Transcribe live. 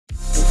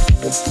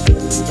Okay,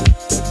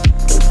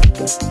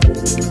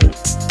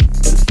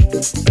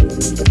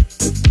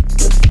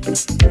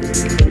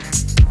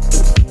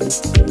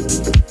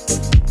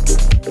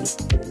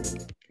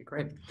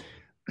 great.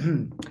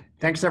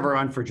 Thanks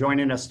everyone for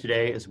joining us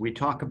today as we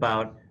talk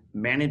about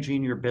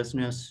managing your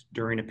business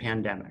during a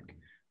pandemic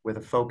with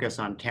a focus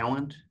on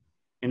talent,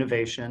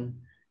 innovation,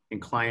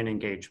 and client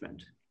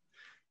engagement.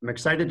 I'm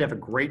excited to have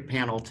a great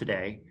panel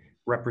today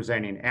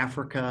representing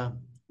Africa,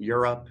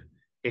 Europe,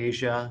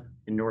 Asia,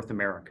 and North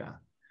America.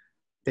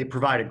 They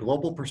provide a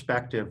global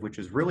perspective, which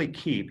is really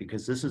key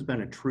because this has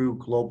been a true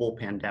global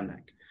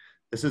pandemic.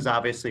 This has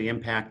obviously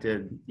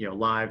impacted,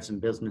 lives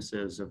and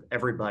businesses of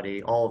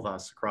everybody, all of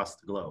us across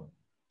the globe.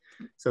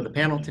 So the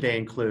panel today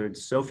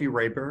includes Sophie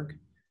Rehberg,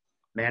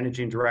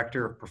 Managing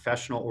Director of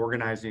Professional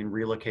Organizing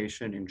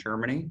Relocation in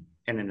Germany,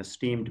 and an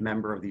esteemed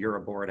member of the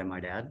Euroboard, I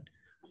might add.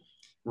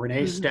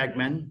 Renee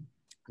Stegman,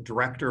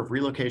 Director of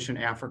Relocation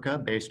Africa,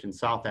 based in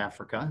South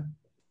Africa.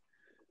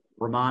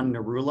 Raman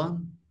Narula,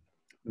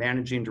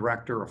 Managing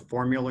Director of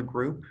Formula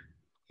Group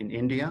in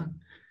India.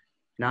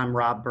 And I'm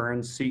Rob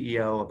Burns,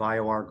 CEO of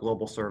IOR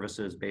Global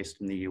Services based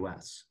in the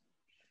US.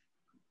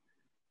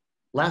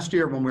 Last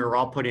year, when we were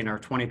all putting our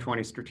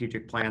 2020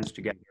 strategic plans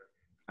together,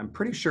 I'm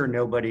pretty sure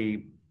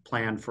nobody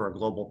planned for a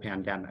global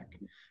pandemic,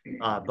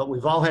 but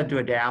we've all had to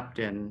adapt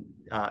and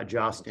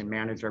adjust and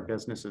manage our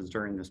businesses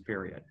during this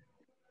period.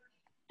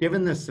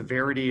 Given the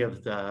severity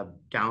of the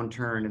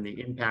downturn and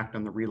the impact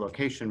on the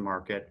relocation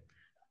market,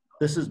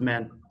 this has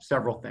meant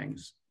several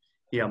things.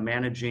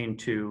 Managing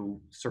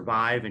to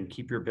survive and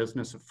keep your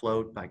business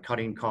afloat by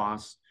cutting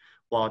costs,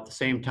 while at the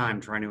same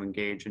time trying to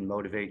engage and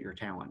motivate your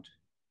talent.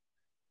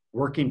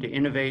 Working to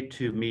innovate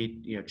to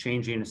meet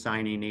changing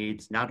assignee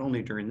needs, not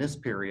only during this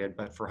period,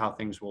 but for how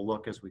things will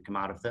look as we come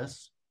out of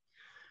this.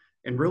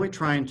 And really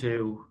trying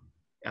to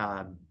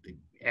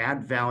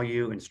add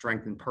value and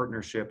strengthen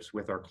partnerships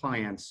with our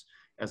clients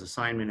as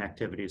assignment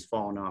activities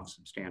fallen off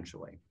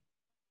substantially.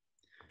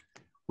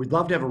 We'd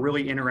love to have a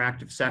really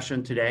interactive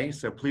session today,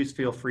 so please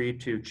feel free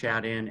to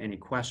chat in any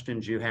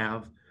questions you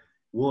have.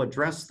 We'll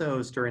address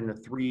those during the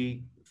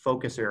three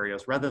focus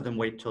areas rather than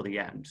wait till the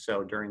end.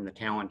 So during the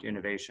talent,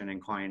 innovation,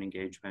 and client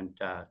engagement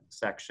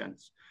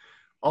sections.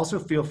 Also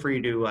feel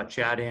free to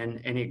chat in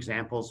any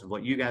examples of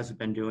what you guys have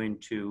been doing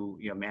to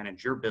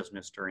manage your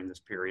business during this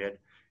period.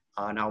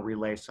 And I'll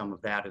relay some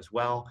of that as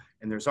well.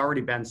 And there's already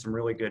been some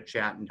really good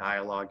chat and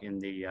dialogue in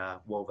the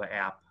WOVA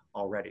app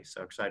already.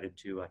 So excited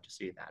to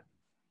see that.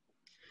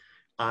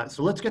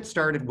 So let's get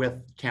started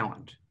with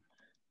talent.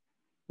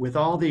 With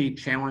all the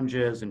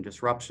challenges and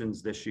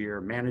disruptions this year,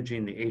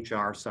 managing the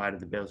HR side of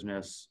the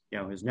business,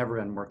 has never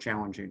been more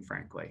challenging,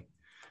 frankly.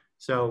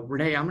 So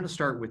Renee, I'm going to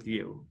start with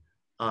you.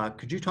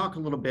 Could you talk a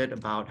little bit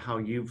about how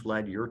you've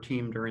led your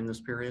team during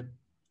this period?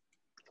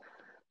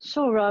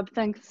 Sure, Rob.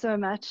 Thanks so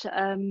much.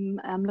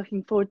 I'm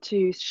looking forward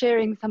to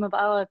sharing some of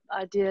our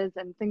ideas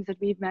and things that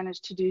we've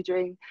managed to do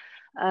during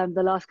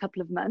the last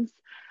couple of months.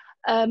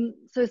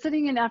 So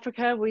sitting in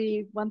Africa,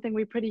 one thing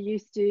we're pretty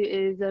used to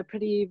is a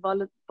pretty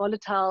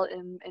volatile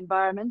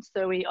environment.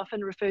 So we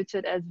often refer to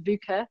it as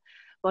VUCA,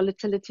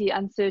 volatility,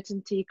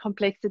 uncertainty,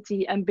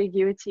 complexity,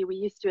 ambiguity.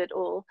 We're used to it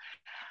all.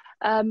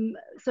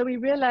 So we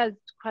realized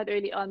quite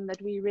early on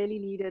that we really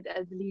needed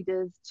as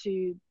leaders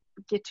to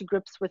get to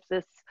grips with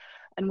this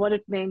and what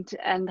it meant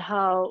and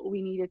how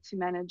we needed to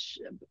manage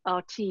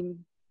our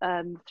team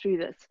through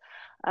this.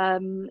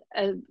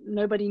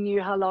 Nobody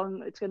knew how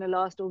long it's going to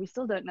last, or we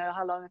still don't know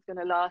how long it's going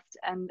to last,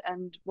 and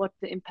what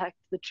the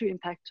true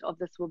impact of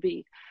this will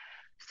be.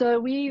 So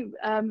we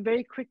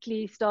very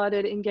quickly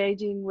started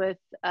engaging with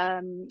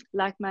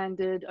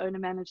like-minded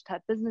owner-managed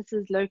type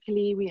businesses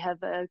locally. We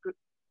have a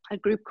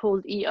group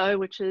called EO,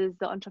 which is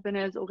the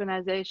Entrepreneurs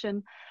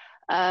Organization.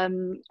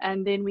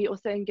 And then we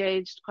also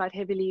engaged quite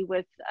heavily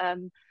with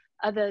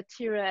other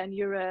TIRA and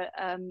EURA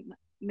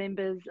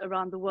members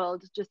around the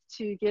world, just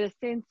to get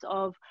a sense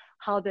of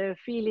how they're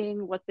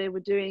feeling, what they were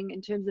doing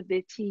in terms of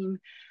their team.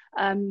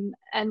 And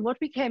what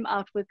we came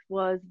out with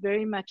was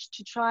very much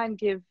to try and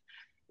give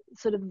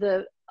sort of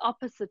the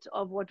opposite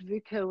of what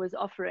VUCA was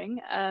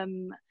offering,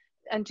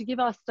 and to give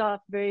our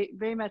staff very,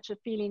 very much a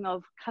feeling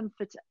of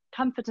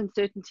comfort and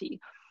certainty,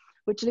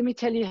 which, let me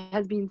tell you,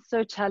 has been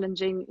so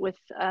challenging with,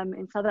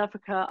 in South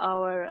Africa,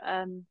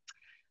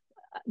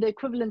 the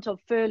equivalent of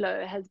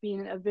furlough has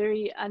been a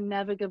very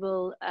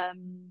unnavigable,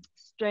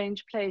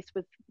 strange place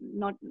with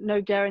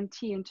no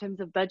guarantee in terms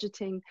of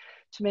budgeting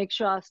to make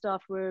sure our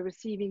staff were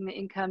receiving the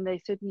income they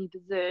certainly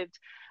deserved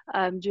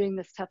during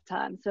this tough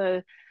time.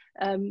 So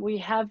we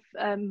have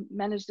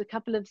managed a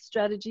couple of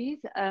strategies,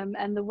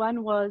 and the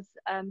one was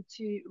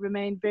to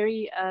remain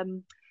very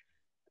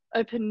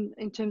open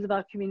in terms of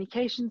our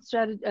communication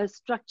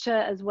structure,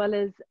 as well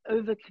as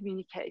over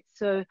communicate.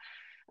 So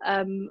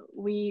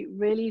we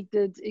really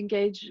did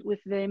engage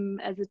with them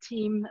as a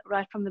team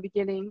right from the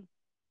beginning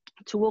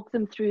to walk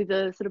them through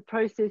the sort of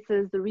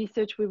processes, the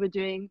research we were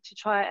doing to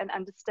try and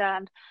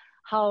understand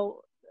how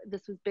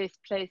this was best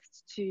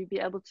placed to be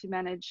able to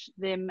manage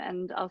them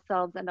and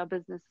ourselves and our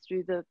business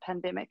through the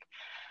pandemic.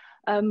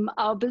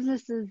 Our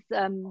business's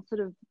sort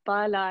of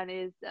byline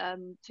is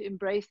to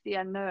embrace the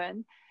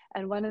unknown.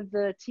 And one of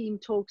the team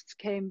talks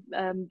came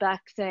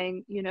back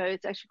saying, you know,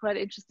 it's actually quite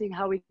interesting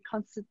how we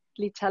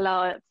constantly tell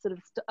our sort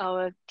of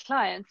our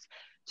clients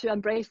to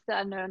embrace the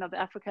unknown of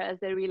Africa as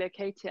they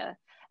relocate here.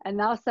 And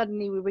now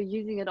suddenly we were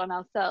using it on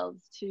ourselves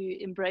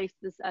to embrace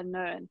this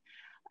unknown.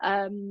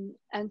 And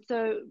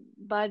so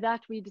by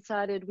that, we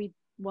decided we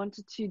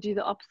wanted to do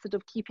the opposite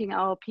of keeping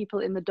our people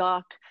in the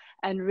dark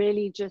and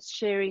really just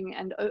sharing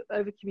and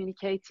over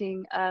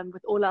communicating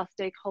with all our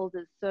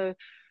stakeholders. So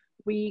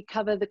we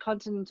cover the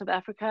continent of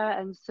Africa,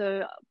 and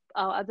so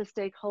our other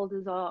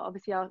stakeholders are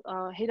obviously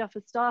our head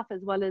office staff,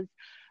 as well as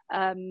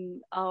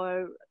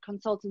our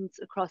consultants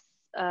across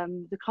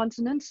the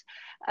continent.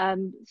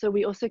 So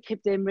we also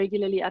kept them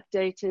regularly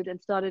updated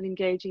and started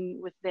engaging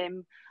with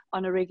them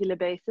on a regular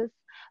basis.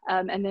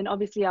 And then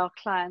obviously our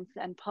clients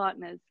and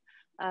partners.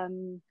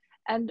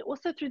 And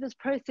also through this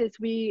process,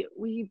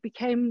 we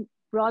became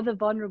rather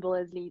vulnerable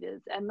as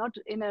leaders, and not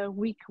in a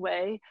weak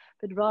way,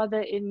 but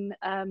rather in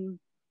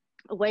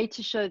a way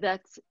to show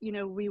that, you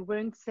know, we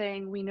weren't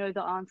saying we know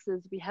the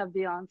answers, we have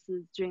the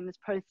answers during this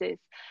process,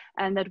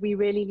 and that we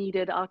really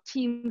needed our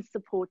team's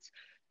support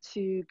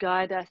to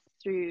guide us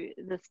through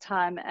this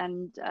time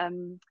and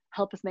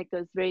help us make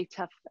those very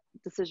tough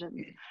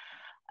decisions.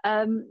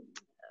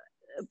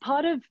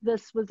 Part of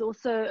this was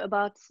also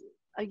about,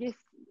 I guess,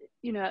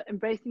 you know,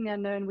 embracing the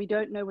unknown. We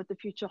don't know what the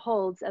future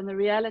holds, and the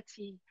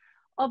reality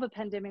of a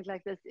pandemic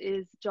like this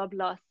is job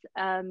loss,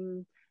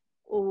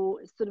 or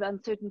sort of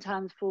uncertain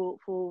times for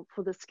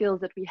the skills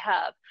that we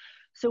have.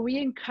 So we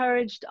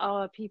encouraged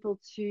our people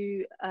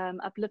to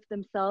uplift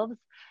themselves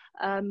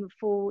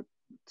for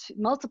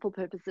multiple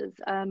purposes.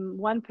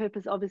 One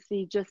purpose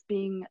obviously just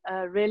being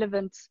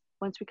relevant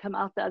once we come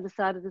out the other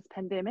side of this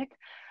pandemic.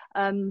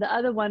 The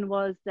other one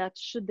was that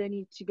should they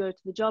need to go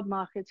to the job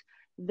market,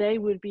 they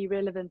would be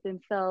relevant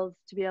themselves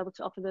to be able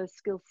to offer those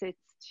skill sets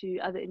to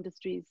other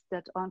industries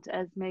that aren't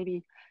as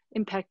maybe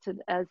impacted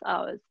as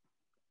ours.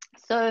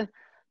 So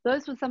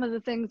those were some of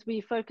the things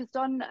we focused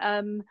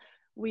on.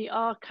 We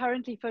are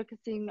currently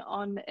focusing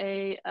on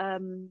a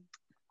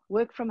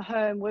work from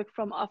home, work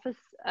from office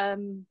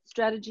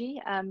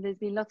strategy. There's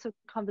been lots of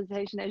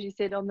conversation, as you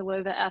said, on the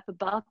Wova app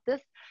about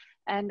this.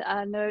 And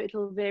I know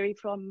it'll vary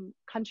from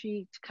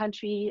country to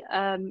country,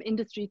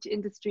 industry to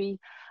industry.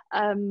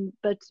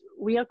 But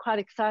we are quite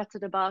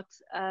excited about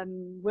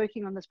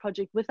working on this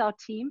project with our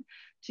team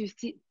to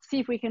see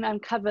if we can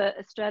uncover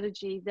a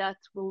strategy that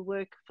will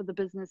work for the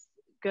business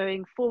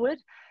going forward,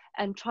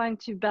 and trying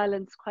to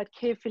balance quite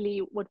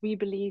carefully what we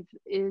believe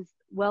is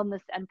wellness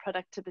and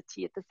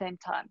productivity at the same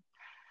time.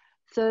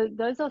 So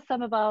those are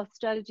some of our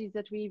strategies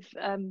that we've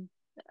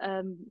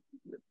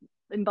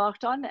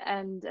embarked on.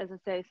 And as I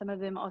say, some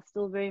of them are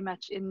still very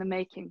much in the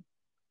making.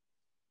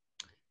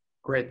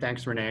 Great,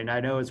 thanks, Renee. And I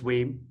know as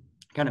we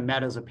kind of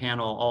met as a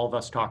panel, all of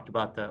us talked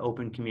about the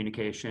open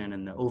communication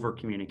and the over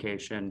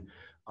communication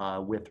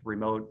with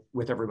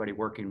everybody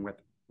working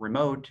with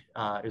remote,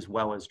 as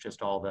well as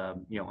just all the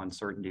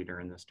uncertainty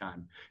during this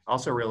time. I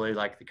also really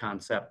like the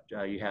concept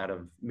you had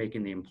of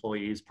making the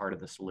employees part of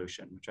the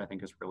solution, which I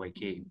think is really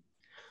key.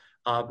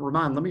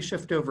 Rumaan, let me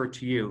shift over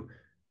to you.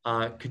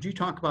 Could you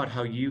talk about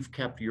how you've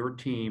kept your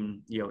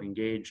team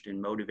engaged and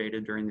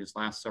motivated during these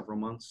last several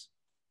months?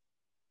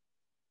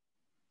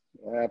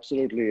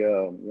 Absolutely.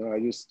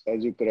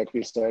 As you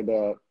correctly said,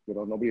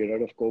 nobody had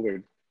heard of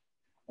COVID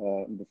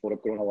before a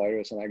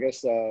coronavirus, and I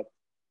guess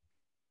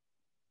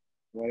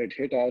when it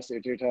hit us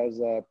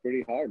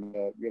pretty hard.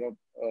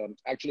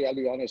 Actually, I'll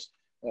be honest.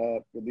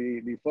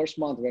 The first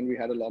month when we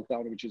had a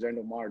lockdown, which is end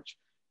of March,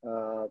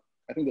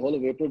 I think the whole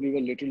of April we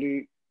were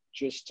literally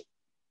just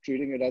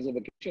treating it as a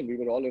vacation. We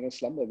were all in a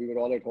slumber. We were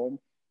all at home,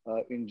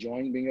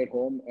 enjoying being at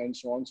home, and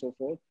so on and so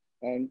forth.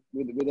 And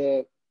with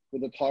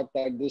the thought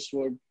that this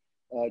would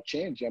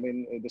change. I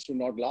mean, this will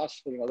not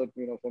last for another,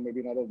 for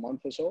maybe another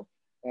month or so,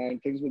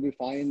 and things will be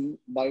fine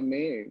by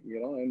May,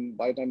 and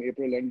by the time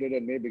April ended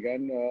and May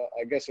began,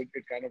 I guess it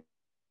kind of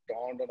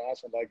dawned on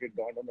us, and like it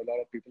dawned on a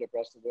lot of people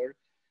across the world,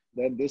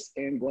 that this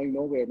ain't going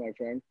nowhere, my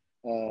friend.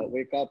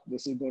 Wake up,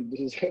 this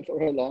is here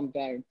for a long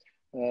time.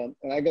 And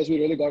I guess we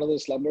really got out of the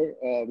slumber.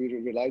 We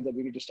realized that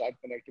we need to start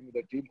connecting with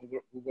the team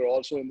who were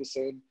also in the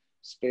same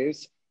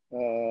space,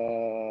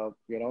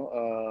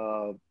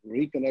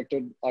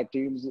 reconnected our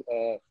teams,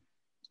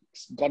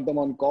 got them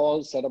on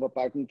calls, set up a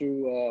pattern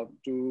to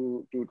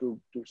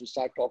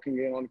start talking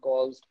in on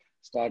calls,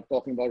 start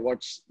talking about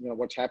what's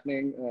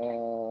happening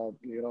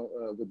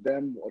with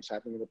them, what's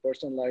happening in their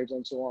personal lives,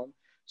 and so on.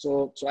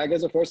 So I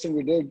guess the first thing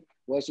we did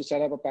was to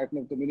set up a pattern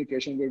of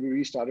communication where we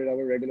restarted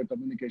our regular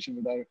communication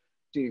with our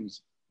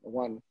teams.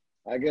 One,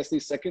 I guess the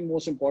second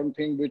most important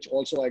thing, which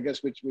also I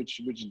guess which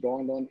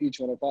dawned on each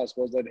one of us,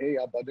 was that hey,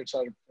 our budgets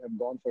have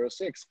gone for a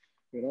 6.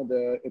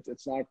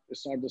 It's not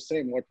the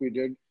same. What we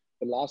did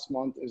the last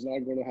month is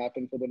not going to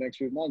happen for the next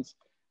few months.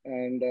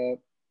 And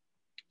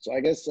so I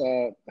guess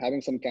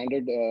having some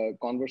candid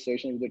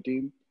conversation with the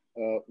team,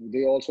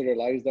 they also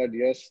realized that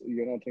yes,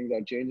 things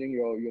are changing.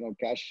 Your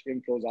cash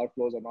inflows,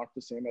 outflows are not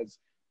the same as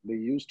they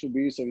used to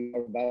be. So we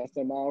have to balance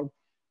them out,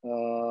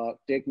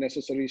 take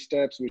necessary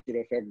steps which would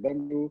affect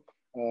them too,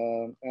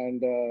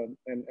 and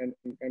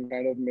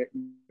kind of make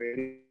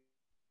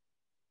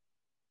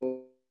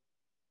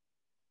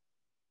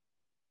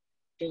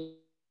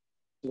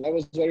that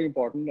was very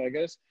important, I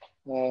guess.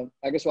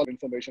 I guess all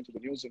information to the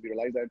news, and we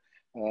realized that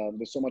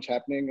there's so much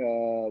happening.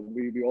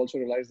 We also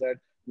realized that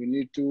we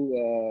need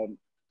to,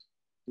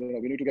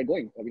 we need to get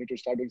going. We need to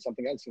start doing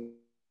something else, and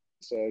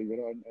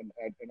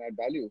add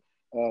value.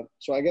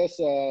 So I guess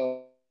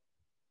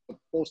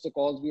post the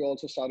calls, we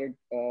also started,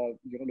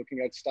 looking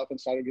at stuff and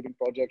started giving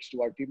projects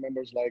to our team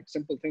members, like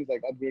simple things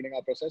like upgrading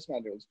our process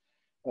manuals.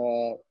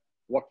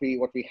 What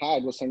we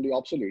had was suddenly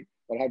obsolete,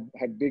 or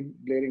had big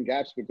glaring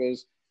gaps,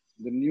 because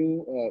the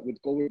new with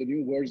COVID, the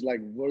new words like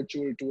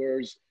virtual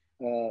tours,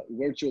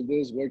 virtual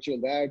this, virtual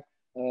that,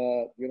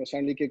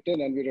 suddenly kicked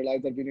in, and we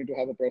realized that we need to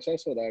have a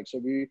process for that.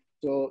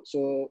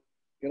 So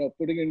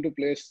putting into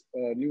place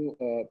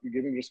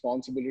giving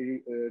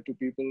responsibility to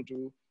people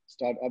to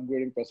start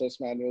upgrading process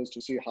manuals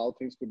to see how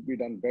things could be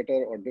done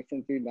better or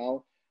differently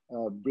now,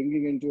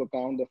 bringing into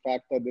account the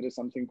fact that there is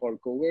something called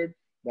COVID,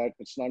 that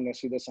it's not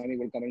necessarily the signee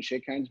will come and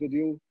shake hands with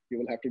you. You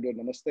will have to do a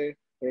namaste,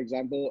 for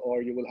example,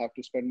 or you will have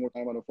to spend more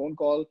time on a phone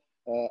call,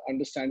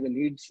 understand the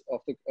needs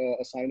of the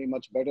assignee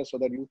much better, so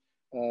that you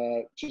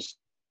just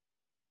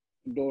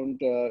don't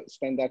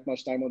spend that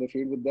much time on the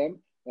field with them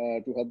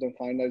to help them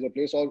finalize a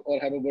place, or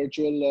have a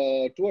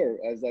virtual tour,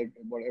 as like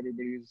what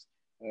everybody's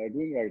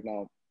doing right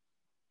now.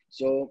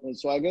 So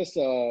I guess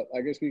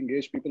we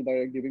engage people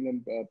by giving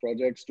them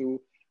projects to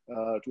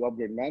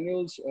upgrade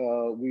manuals.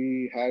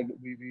 We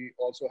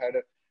also had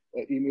a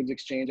emails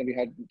exchange, and we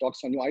had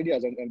talks on new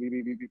ideas, and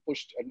we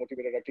pushed and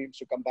motivated our teams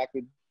to come back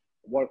with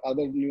what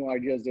other new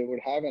ideas they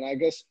would have. And I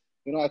guess,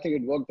 I think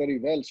it worked very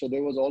well. So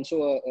there was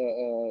also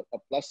a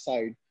plus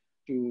side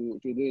to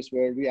this,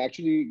 where we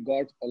actually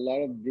got a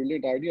lot of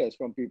brilliant ideas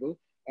from people,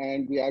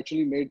 and we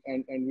actually made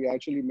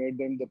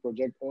them the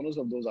project owners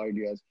of those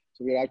ideas.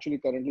 So we're actually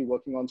currently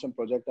working on some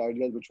project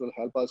ideas which will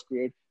help us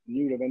create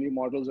new revenue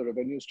models or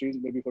revenue streams,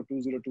 maybe for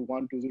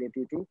 2021,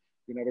 2022.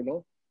 You never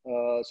know.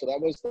 So that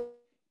was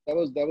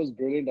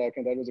brilliant. I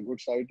think that was a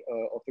good side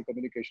of the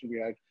communication we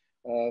had.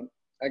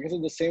 I guess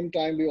at the same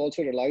time, we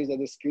also realized that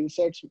the skill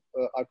sets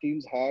our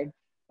teams had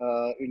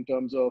in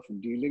terms of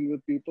dealing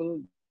with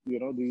people,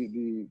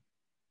 the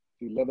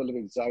level of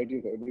anxiety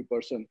of every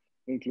person,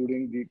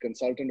 including the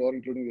consultant or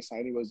including the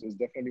signee,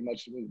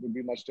 would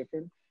be much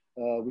different.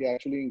 We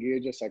actually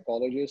engage a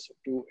psychologist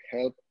to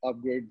help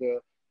upgrade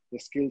the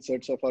skill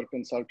sets of our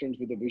consultants,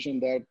 with the vision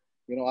that,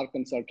 our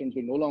consultants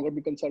will no longer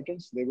be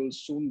consultants. They will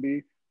soon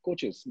be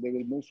coaches. They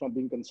will move from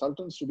being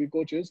consultants to be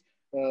coaches,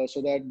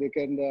 so that they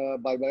can,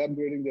 by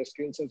upgrading their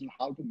skill sets and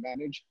how to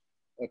manage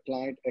a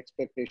client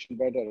expectation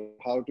better,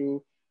 how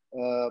to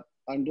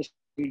understand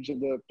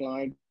the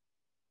client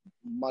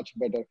much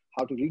better,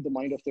 how to read the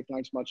mind of the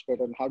clients much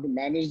better, and how to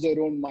manage their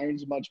own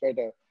minds much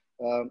better.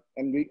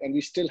 And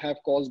we still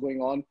have calls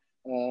going on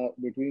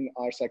between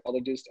our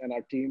psychologists and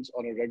our teams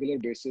on a regular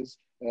basis,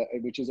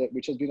 which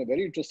has been a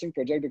very interesting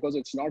project, because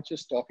it's not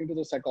just talking to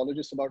the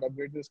psychologists about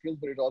upgrading their skills,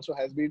 but it also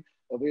has been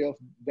a way of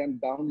them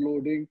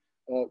downloading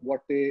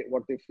what they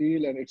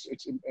feel, and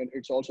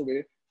it's also a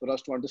way for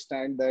us to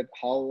understand that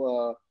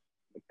how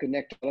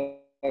connect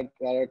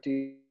our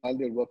team while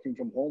they're working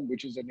from home,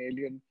 which is an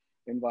alien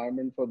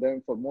environment for them,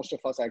 for most of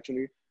us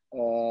actually.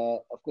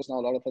 Of course, now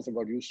a lot of us have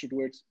got used to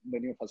it.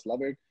 Many of us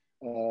love it,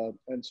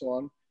 and so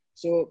on.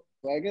 So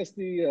I guess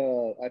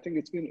I think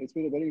it's been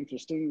a very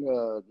interesting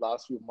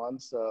last few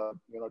months.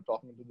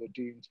 Talking to the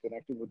teams,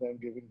 connecting with them,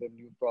 giving them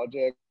new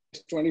projects.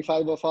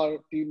 25 of our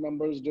team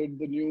members did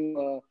the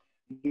new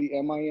the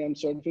MIM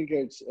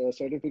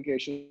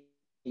certification,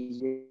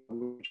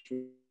 which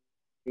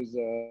was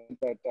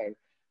that time,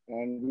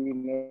 and we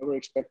never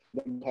expected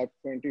them to have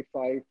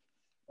 25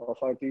 of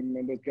our team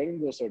members getting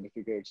those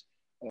certificates.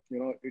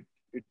 These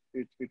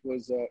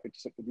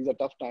are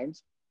tough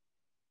times,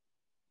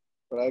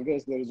 but I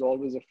guess there is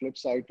always a flip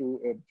side to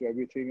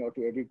everything, or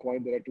to every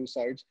coin. There are two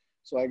sides.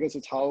 So I guess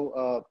it's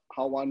how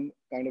one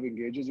kind of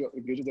engages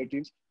their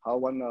teams, how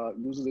one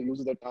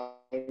uses their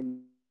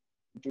time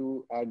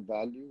to add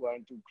value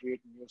and to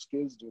create new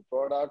skills, new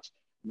products,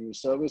 new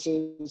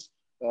services.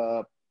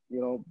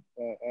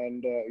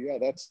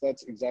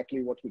 That's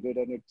exactly what we did,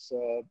 and it's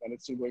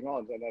still going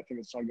on, and I think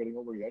it's not getting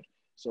over yet.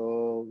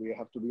 So we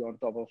have to be on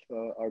top of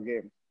our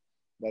game.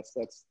 That's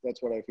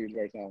what I feel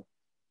right now.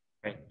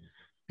 Right.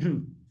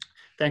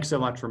 Thanks so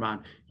much,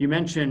 Raman. You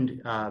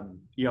mentioned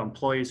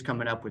employees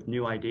coming up with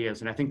new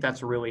ideas, and I think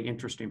that's a really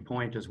interesting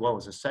point, as well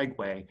as a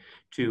segue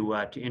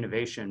to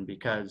innovation,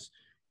 because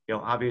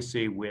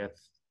obviously with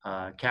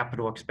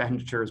capital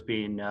expenditures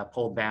being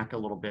pulled back a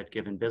little bit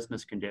given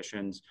business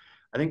conditions,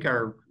 I think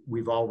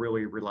we've all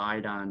really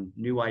relied on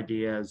new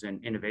ideas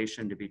and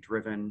innovation to be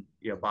driven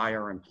by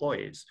our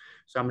employees.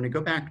 So I'm going to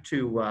go back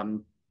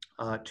to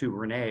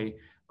Renee.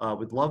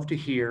 Would love to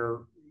hear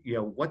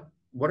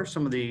what are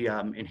some of the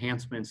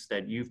enhancements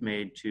that you've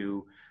made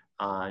to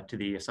to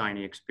the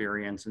assignee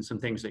experience and some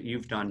things that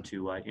you've done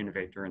to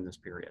innovate during this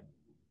period.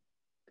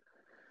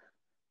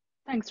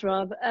 Thanks,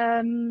 Rob.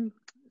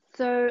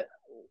 So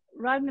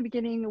right in the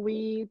beginning,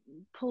 we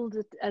pulled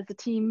it as a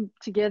team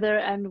together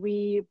and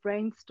we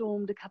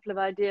brainstormed a couple of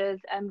ideas.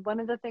 And one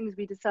of the things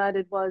we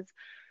decided was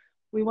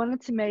we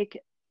wanted to make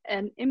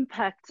an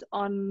impact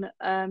on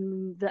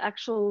the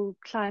actual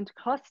client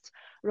cost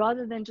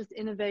rather than just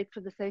innovate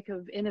for the sake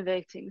of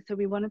innovating. So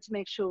we wanted to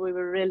make sure we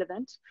were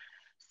relevant.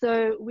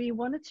 So we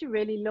wanted to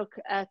really look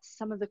at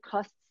some of the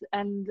costs,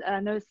 and I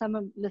know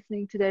some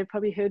listening today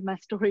probably heard my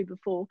story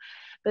before,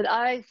 but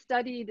I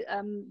studied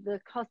the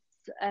costs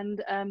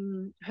and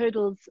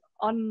hurdles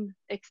on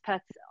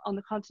expats on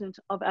the continent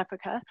of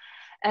Africa.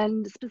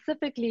 And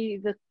specifically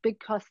the big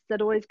costs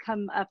that always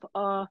come up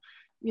are,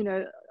 you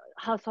know,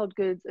 household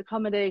goods,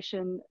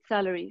 accommodation,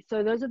 salary.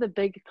 So those are the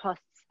big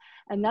costs.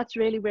 And that's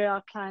really where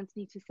our clients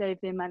need to save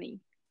their money.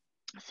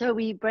 So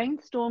we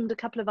brainstormed a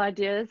couple of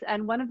ideas,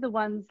 and one of the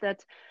ones that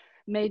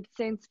made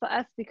sense for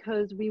us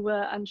because we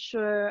were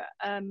unsure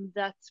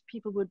that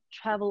people would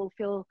travel or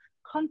feel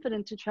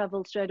confident to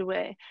travel straight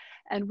away.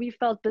 And we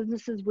felt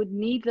businesses would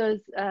need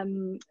those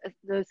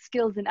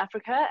skills in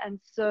Africa. And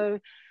so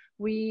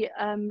we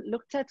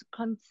looked at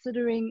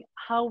considering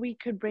how we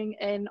could bring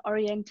an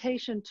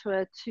orientation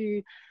tour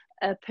to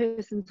a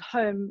person's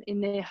home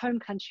in their home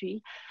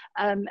country,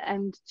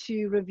 and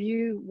to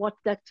review what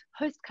that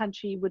host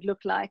country would look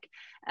like,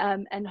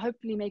 and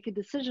hopefully make a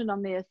decision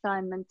on their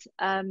assignment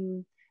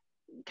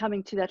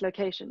coming to that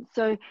location.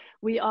 So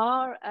we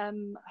are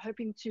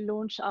hoping to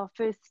launch our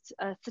first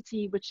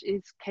city, which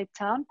is Cape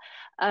Town,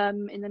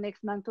 in the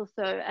next month or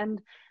so.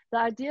 And the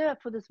idea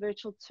for this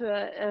virtual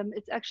tour,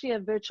 it's actually a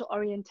virtual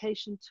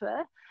orientation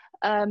tour,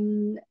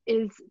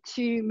 is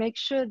to make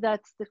sure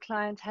that the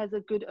client has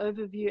a good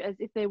overview as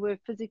if they were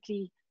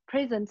physically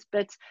present,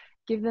 but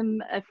give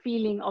them a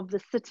feeling of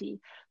the city.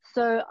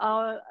 So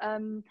our,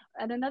 and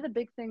another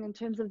big thing in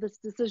terms of this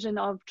decision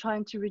of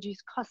trying to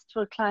reduce costs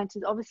for a client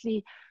is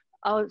obviously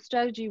our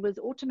strategy was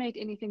automate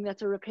anything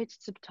that's a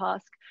repetitive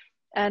task,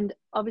 and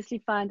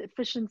obviously find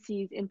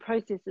efficiencies in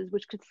processes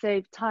which could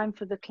save time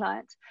for the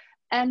client.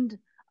 And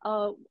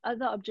our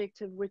other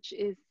objective, which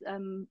is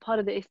part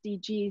of the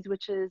SDGs,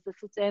 which is the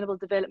Sustainable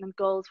Development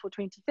Goals for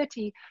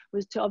 2030,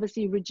 was to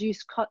obviously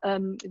reduce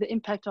the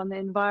impact on the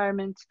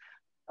environment,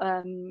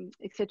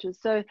 etc.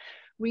 So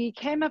we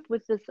came up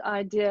with this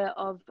idea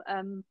of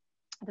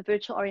the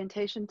virtual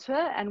orientation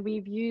tour, and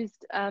we've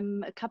used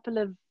a couple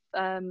of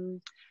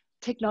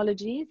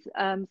technologies.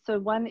 So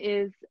one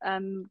is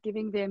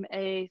giving them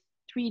a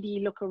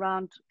 3D look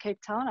around Cape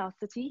Town, our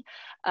city,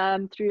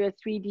 through a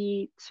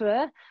 3D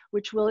tour,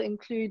 which will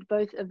include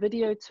both a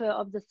video tour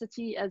of the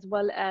city as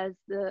well as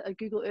a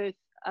Google Earth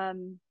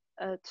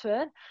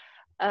tour.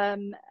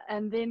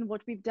 And then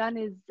what we've done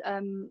is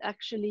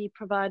actually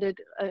provided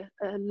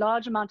a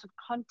large amount of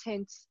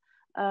content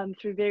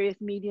through various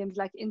mediums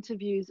like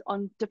interviews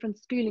on different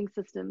schooling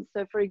systems.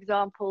 So for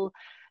example,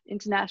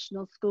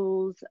 international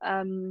schools,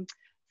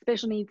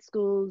 special needs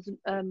schools,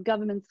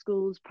 government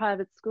schools,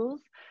 private schools.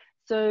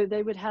 So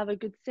they would have a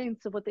good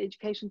sense of what the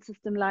education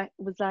system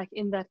was like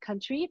in that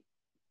country.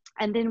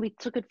 And then we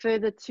took it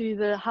further to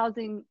the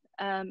housing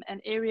and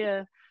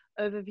area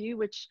overview,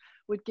 which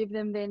would give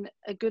them then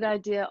a good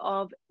idea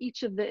of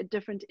each of the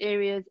different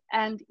areas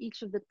and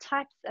each of the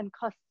types and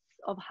costs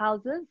of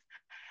houses.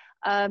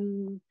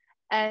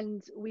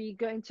 And we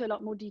go into a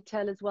lot more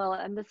detail as well.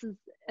 And this is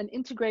an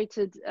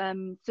integrated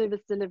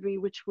service delivery,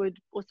 which would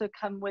also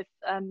come with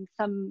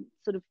some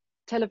sort of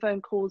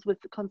telephone calls with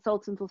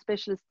consultants or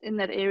specialists in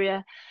that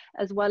area,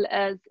 as well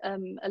as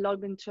a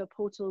login to a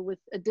portal with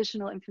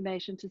additional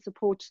information to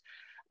support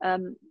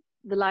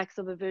the likes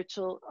of a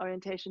virtual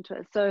orientation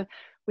tour. So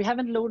we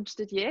haven't launched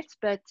it yet,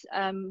 but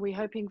we're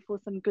hoping for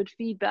some good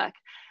feedback.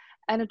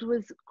 And it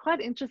was quite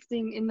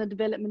interesting in the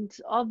development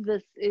of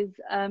this is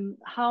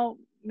how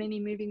many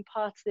moving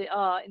parts there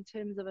are in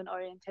terms of an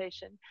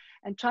orientation,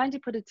 and trying to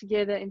put it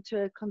together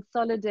into a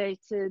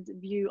consolidated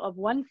view of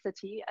one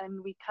city,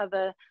 and we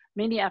cover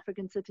many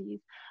African cities,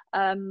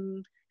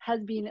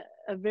 has been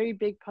a very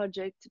big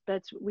project.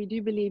 But we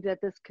do believe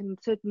that this can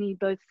certainly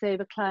both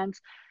save a client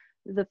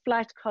the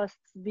flight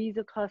costs,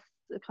 visa costs,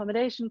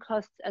 accommodation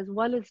costs, as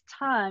well as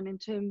time in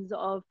terms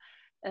of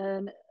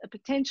a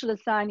potential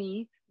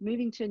assignee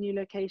moving to a new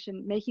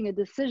location, making a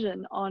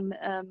decision on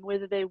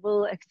whether they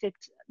will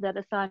accept that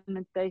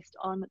assignment based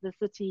on the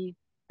city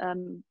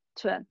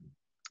tour.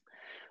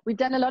 We've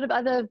done a lot of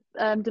other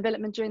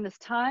development during this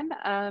time.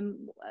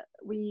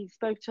 We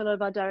spoke to a lot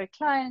of our direct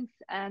clients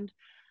and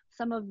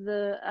some of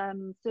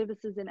the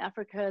services in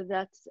Africa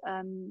that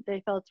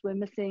they felt were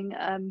missing.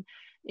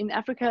 In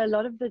Africa, a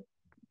lot of the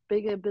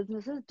bigger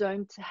businesses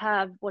don't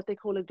have what they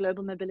call a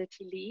global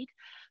mobility lead.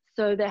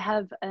 So they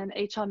have an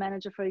HR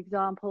manager, for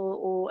example,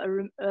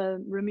 or a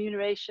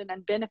remuneration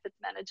and benefits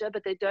manager,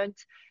 but they don't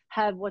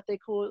have what they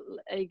call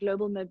a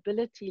global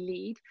mobility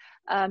lead.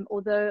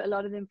 Although a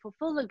lot of them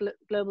fulfill the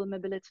global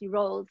mobility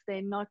roles,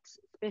 they're not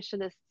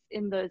specialists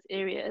in those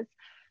areas.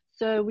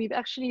 So we've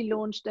actually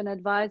launched an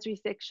advisory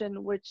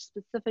section which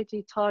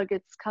specifically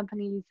targets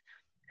companies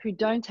who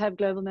don't have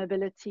global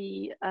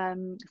mobility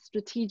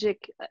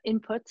strategic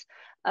input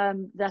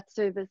that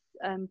service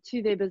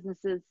to their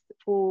businesses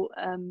for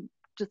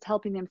just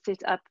helping them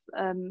set up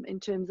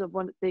in terms of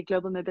what their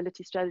global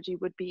mobility strategy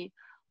would be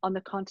on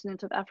the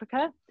continent of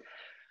Africa.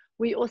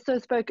 We also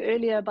spoke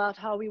earlier about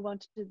how we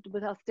wanted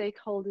with our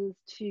stakeholders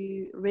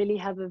to really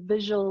have a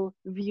visual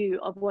view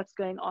of what's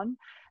going on.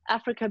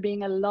 Africa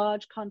being a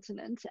large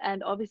continent,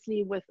 and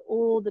obviously with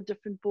all the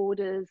different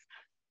borders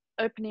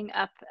opening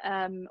up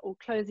or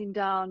closing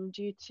down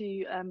due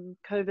to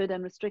COVID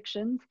and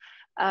restrictions,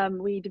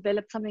 we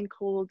developed something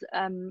called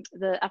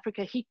the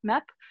Africa Heat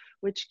Map,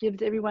 which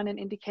gives everyone an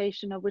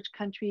indication of which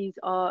countries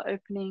are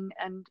opening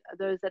and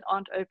those that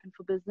aren't open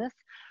for business.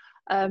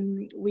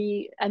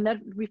 We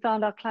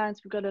found our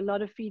clients, we've got a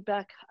lot of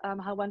feedback,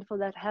 how wonderful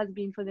that has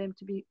been for them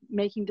to be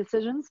making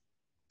decisions.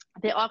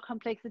 There are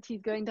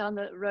complexities going down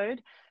the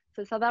road.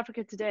 So South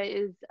Africa today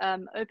is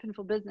open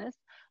for business,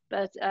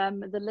 but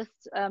the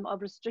list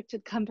of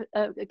restricted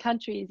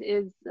countries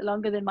is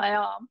longer than my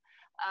arm.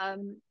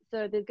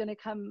 So there's going to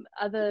come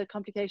other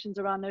complications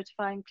around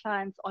notifying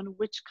clients on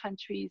which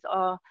countries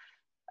are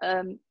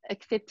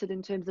accepted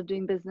in terms of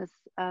doing business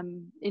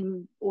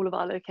in all of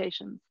our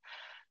locations.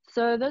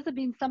 So those have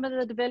been some of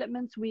the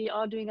developments. We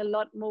are doing a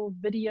lot more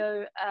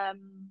videos,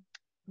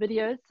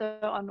 so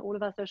on all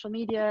of our social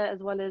media, as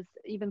well as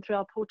even through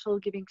our portal,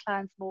 giving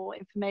clients more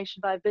information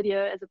by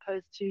video as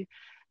opposed to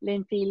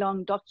lengthy,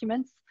 long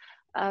documents.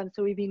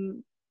 So we've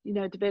been,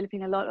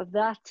 developing a lot of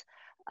that.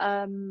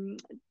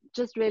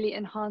 Just really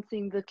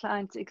enhancing the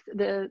client,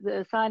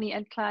 the assignee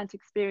and client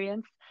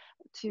experience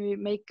to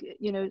make,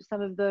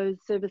 some of those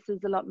services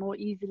a lot more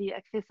easily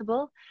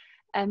accessible.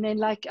 And then,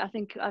 like I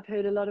think I've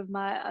heard a lot of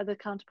my other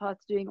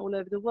counterparts doing all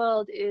over the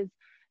world, is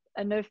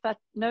a no fat,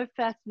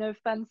 no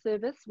fun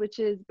service, which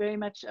is very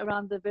much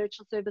around the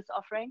virtual service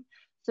offering.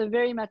 So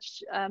very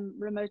much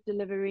remote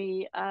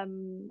delivery,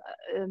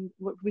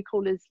 what we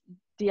call is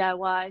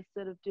DIY,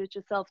 sort of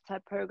do-it-yourself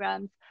type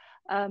programs.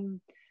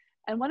 And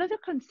one of the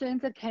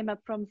concerns that came up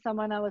from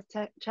someone I was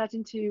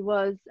chatting to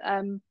was,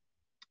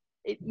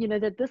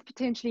 that this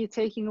potentially is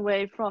taking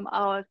away from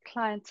our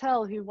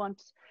clientele who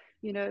want,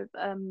 a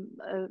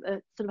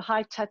sort of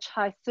high touch,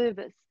 high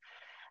service.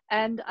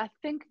 And I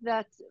think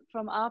that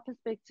from our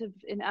perspective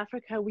in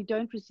Africa, we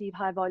don't receive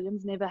high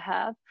volumes, never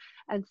have.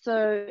 And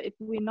so if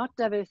we're not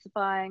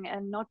diversifying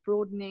and not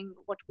broadening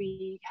what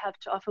we have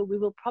to offer, we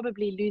will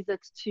probably lose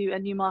it to a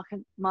new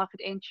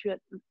market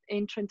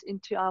entrant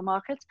into our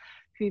market,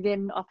 who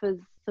then offers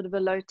sort of a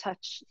low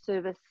touch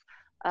service.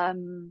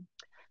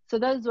 So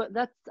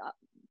that's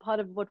part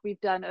of what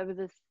we've done over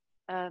this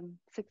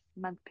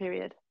 6-month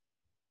period.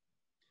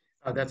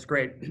 Oh, that's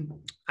great.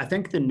 I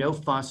think the no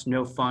fuss,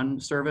 no fun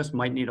service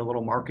might need a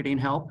little marketing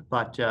help,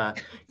 but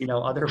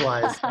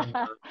otherwise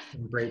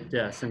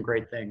some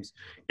great things.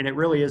 And it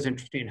really is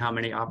interesting how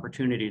many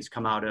opportunities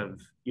come out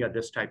of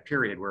this type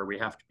period where we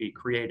have to be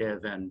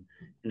creative and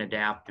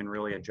adapt and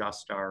really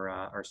adjust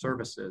our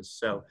services.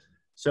 So,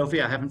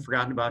 Sophie, I haven't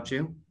forgotten about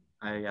you.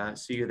 I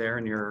see you there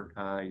in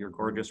your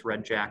gorgeous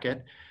red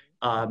jacket.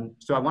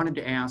 So I wanted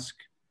to ask.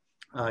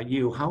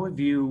 How have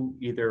you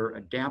either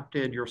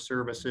adapted your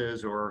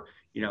services or,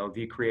 have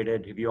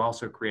you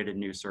also created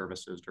new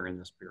services during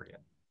this period?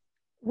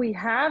 We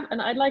have,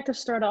 and I'd like to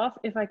start off,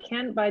 if I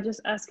can, by just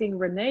asking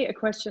Renee a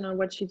question on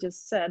what she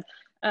just said.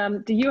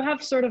 Do you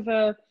have sort of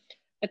a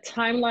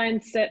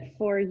timeline set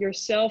for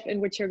yourself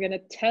in which you're going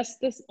to test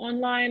this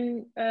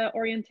online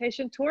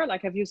orientation tour?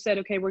 Like, have you said,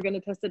 okay, we're going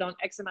to test it on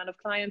X amount of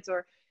clients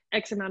or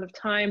X amount of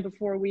time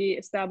before we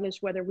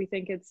establish whether we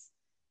think it's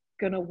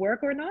going to work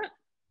or not?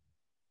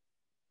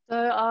 So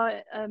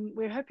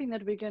we're hoping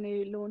that we're going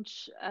to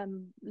launch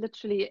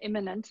literally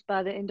imminent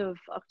by the end of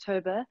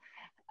October.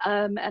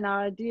 And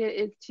our idea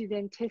is to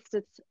then test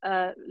it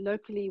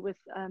locally with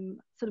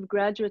sort of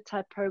graduate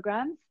type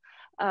programs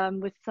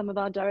with some of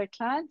our direct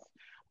clients.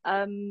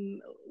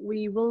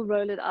 We will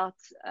roll it out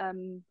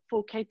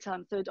for Cape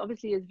Town. So it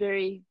obviously is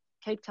very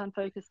Cape Town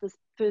focused, this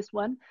first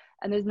one.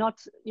 And there's not,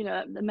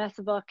 the mass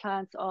of our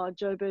clients are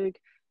Joburg,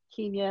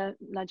 Kenya,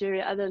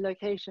 Nigeria, other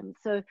locations.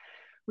 So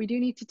we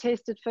do need to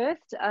test it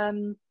first.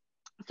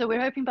 So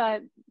we're hoping by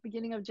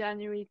beginning of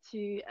January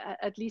to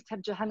at least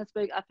have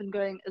Johannesburg up and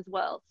going as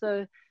well.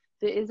 So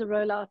there is a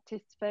rollout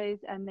test phase,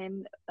 and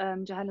then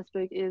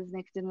Johannesburg is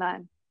next in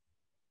line.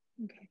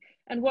 Okay.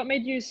 And what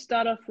made you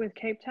start off with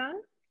Cape Town?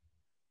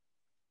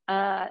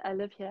 I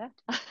live here.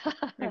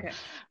 Okay.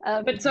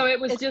 But so it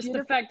was just beautiful.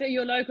 The fact that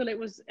you're local, it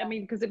was, I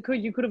mean, because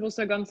you could have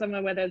also gone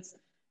somewhere where there's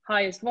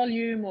highest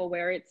volume or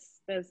where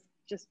there's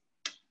just,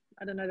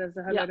 I don't know, there's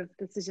a whole lot of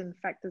decision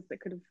factors that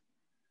could have.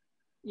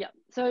 Yeah,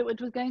 so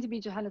it was going to be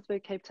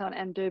Johannesburg, Cape Town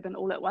and Durban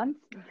all at once,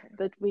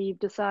 but we've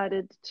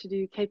decided to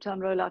do Cape Town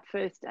rollout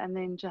first and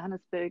then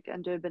Johannesburg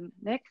and Durban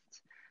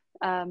next,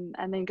 and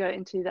then go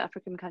into the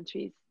African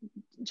countries.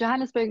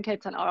 Johannesburg and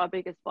Cape Town are our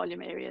biggest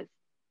volume areas.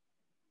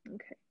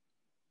 Okay,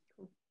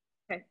 cool.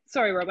 Okay,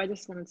 sorry Rob, I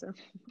just wanted to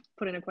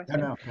put in a question.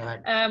 No, go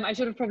ahead. I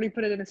should have probably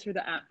put it in through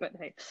the app, but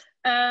hey.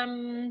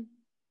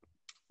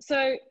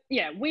 So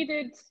yeah, we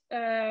did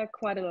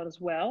quite a lot as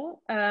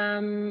well.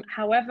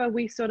 However,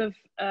 we sort of,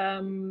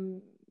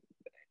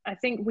 I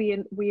think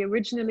we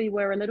originally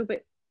were a little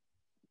bit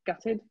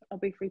gutted, I'll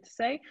be free to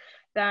say,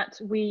 that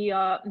we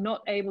are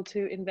not able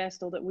to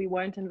invest, or that we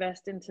won't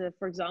invest into,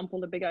 for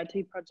example, a big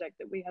IT project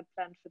that we had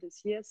planned for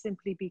this year,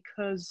 simply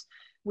because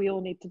we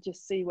all need to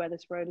just see where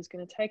this road is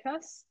going to take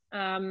us.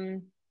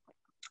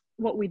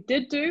 What we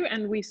did do,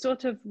 and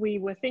we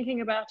were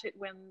thinking about it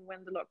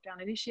when the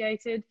lockdown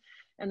initiated,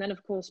 and then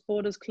of course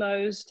borders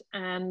closed.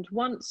 And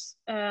once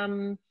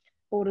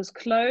borders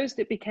closed,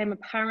 it became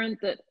apparent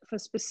that for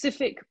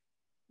specific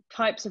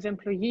types of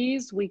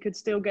employees, we could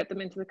still get them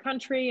into the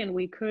country, and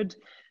we could,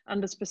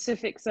 under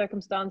specific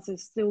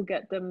circumstances, still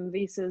get them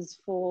visas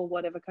for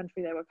whatever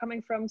country they were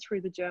coming from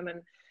through the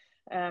German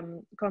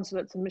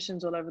consulates and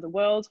missions all over the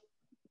world.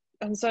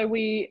 And so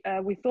we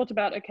thought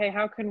about, okay,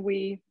 how can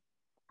we,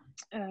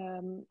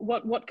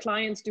 what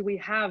clients do we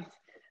have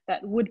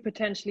that would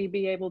potentially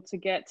be able to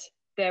get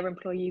their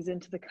employees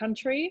into the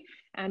country,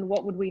 and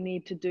what would we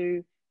need to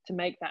do to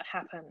make that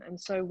happen? And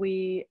so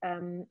we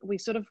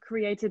sort of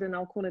created, and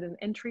I'll call it an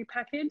entry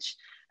package,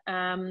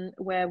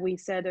 where we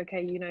said,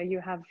 okay, you know, you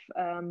have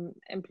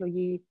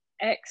employee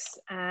X,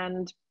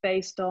 and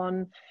based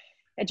on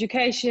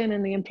education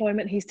and the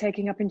employment he's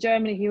taking up in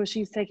Germany, he or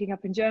she's taking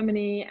up in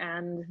Germany,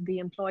 and the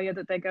employer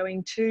that they're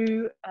going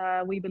to,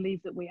 we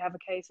believe that we have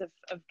a case of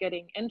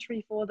getting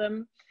entry for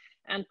them,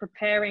 and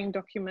preparing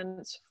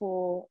documents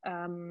for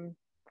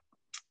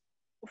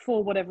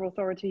whatever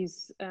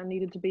authorities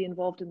needed to be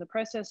involved in the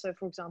process. So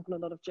for example, a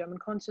lot of German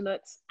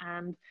consulates,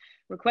 and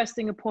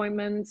requesting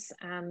appointments,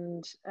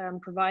 and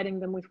providing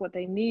them with what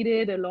they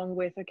needed, along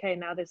with, okay,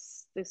 now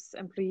this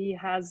employee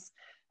has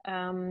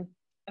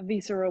a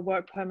visa or a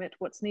work permit,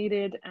 what's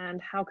needed,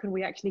 and how can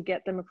we actually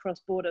get them across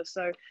borders.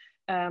 So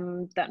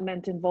that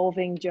meant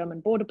involving German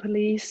border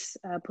police,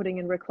 putting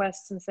in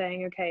requests and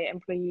saying, okay,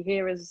 employee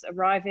here is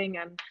arriving,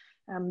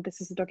 and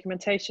this is the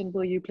documentation,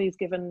 will you please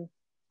give an,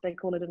 they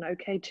call it an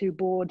OK2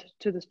 board,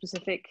 to the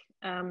specific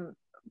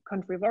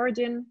country of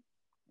origin.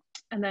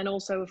 And then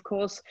also, of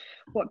course,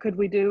 what could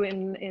we do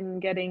in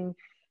getting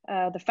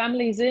the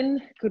families in?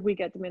 Could we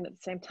get them in at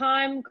the same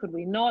time? Could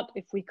we not?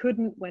 If we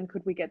couldn't, when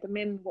could we get them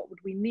in? What would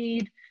we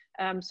need?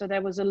 So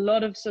there was a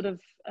lot of sort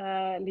of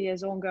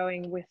liaison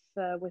going with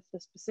the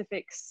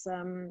specifics,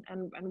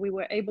 and we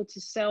were able to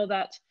sell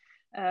that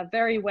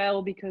very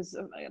well, because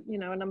you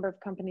know, a number of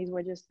companies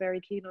were just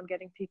very keen on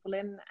getting people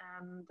in,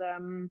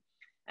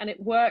 and it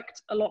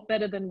worked a lot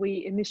better than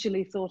we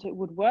initially thought it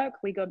would work.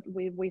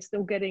 We're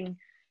still getting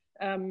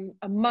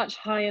a much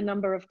higher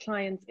number of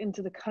clients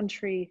into the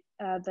country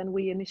than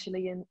we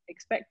initially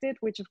expected,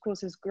 which of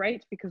course is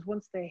great, because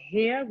once they're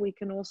here, we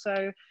can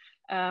also,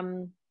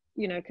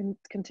 you know,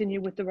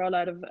 continue with the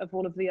rollout of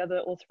all of the other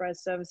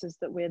authorized services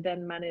that we're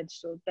then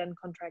managed or then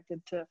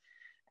contracted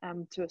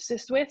to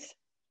assist with.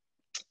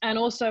 And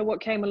also what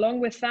came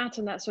along with that,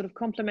 and that sort of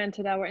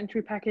complemented our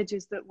entry package,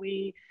 is that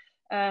we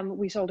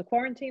sold a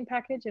quarantine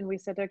package, and we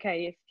said,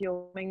 okay, if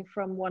you're coming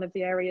from one of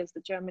the areas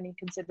that Germany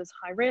considers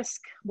high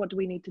risk, what do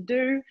we need to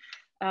do?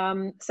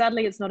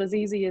 Sadly, it's not as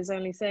easy as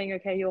only saying,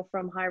 okay, you're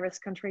from high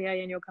risk country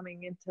A and you're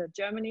coming into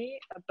Germany.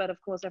 But of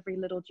course, every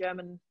little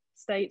German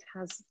state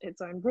has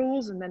its own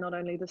rules, and they're not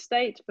only the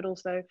state, but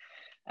also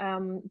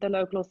the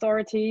local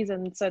authorities.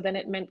 And so then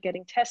it meant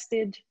getting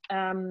tested,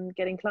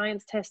 getting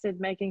clients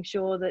tested, making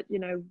sure that, you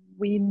know,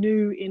 we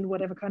knew in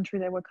whatever country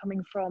they were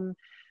coming from,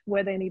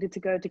 where they needed to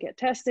go to get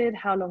tested,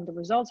 how long the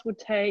results would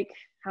take,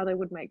 how they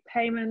would make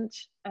payment.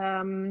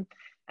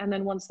 And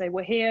then once they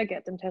were here,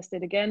 get them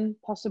tested again,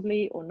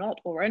 possibly, or not,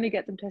 or only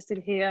get them tested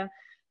here,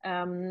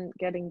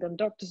 getting them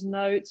doctor's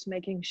notes,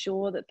 making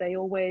sure that they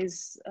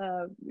always,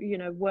 you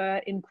know, were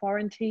in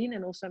quarantine,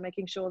 and also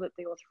making sure that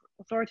the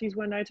authorities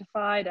were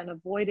notified, and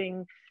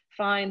avoiding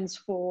fines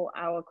for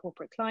our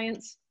corporate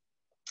clients.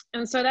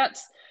 And so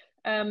that's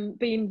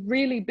been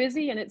really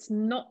busy, and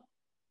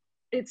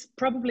it's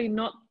probably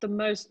not the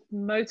most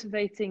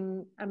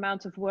motivating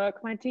amount of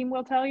work, my team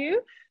will tell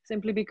you,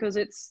 simply because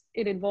it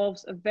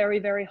involves a very,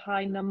 very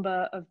high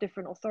number of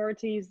different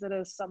authorities that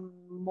are some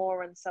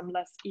more and some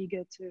less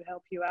eager to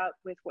help you out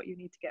with what you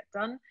need to get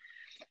done.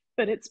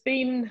 But it's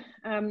been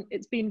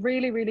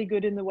really, really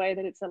good in the way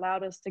that it's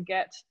allowed us to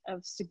get a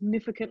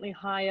significantly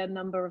higher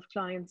number of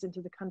clients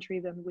into the country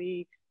than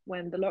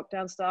when the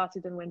lockdown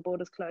started and when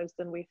borders closed,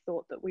 than we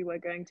thought that we were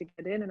going to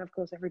get in. And of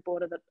course, every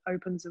border that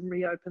opens and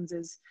reopens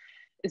is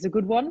a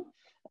good one.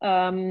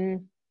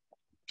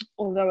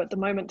 Although at the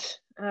moment,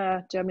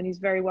 Germany is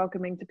very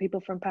welcoming to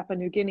people from Papua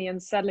New Guinea,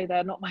 and sadly,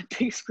 they're not my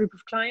biggest group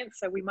of clients.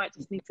 So we might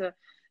just need to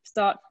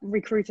start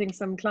recruiting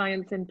some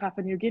clients in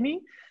Papua New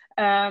Guinea.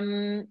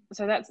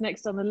 So that's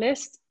next on the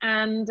list.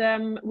 And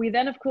we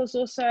then, of course,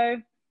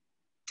 also,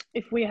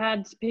 if we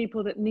had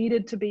people that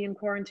needed to be in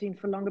quarantine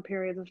for longer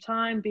periods of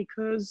time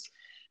because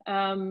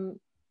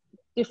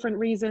different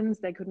reasons,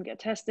 they couldn't get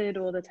tested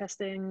or the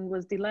testing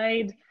was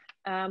delayed,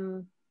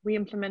 we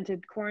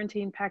implemented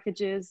quarantine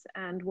packages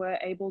and were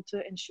able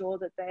to ensure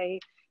that they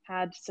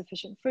had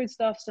sufficient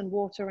foodstuffs and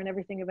water and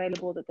everything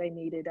available that they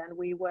needed. And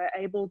we were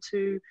able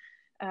to,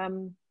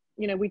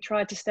 you know, we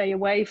tried to stay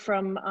away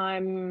from,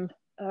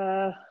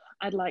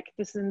 I'd like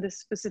this and this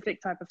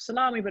specific type of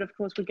salami, but of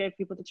course we gave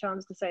people the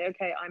chance to say,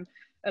 okay, I'm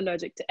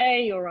allergic to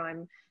A, or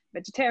I'm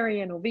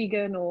vegetarian or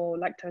vegan or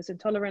lactose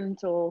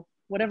intolerant or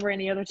whatever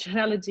any other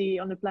allergy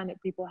on the planet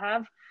people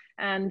have,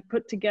 and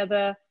put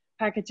together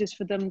packages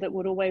for them that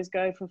would always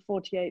go for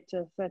 48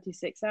 to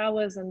 36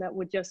 hours. And that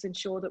would just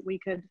ensure that we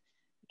could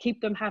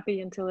keep them happy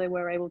until they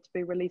were able to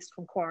be released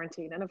from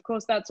quarantine. And of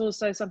course, that's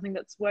also something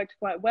that's worked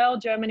quite well.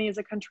 Germany is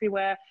a country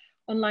where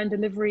online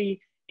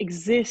delivery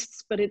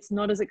exists, but it's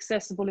not as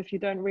accessible if you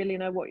don't really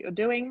know what you're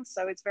doing.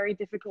 So it's very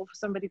difficult for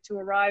somebody to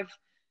arrive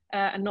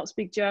and not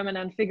speak German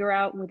and figure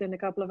out within a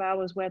couple of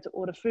hours where to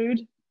order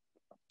food.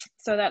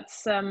 So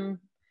that's,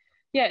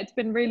 yeah, it's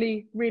been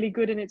really, really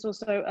good. And it's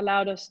also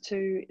allowed us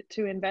to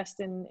invest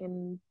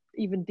in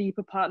even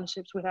deeper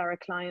partnerships with our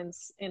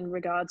clients in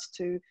regards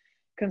to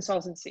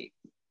consultancy.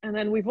 And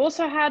then we've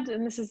also had,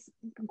 and this is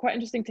quite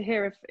interesting to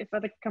hear if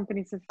other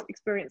companies have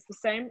experienced the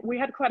same, we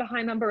had quite a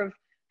high number of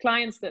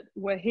clients that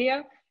were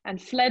here and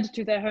fled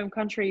to their home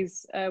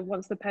countries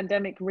once the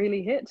pandemic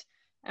really hit.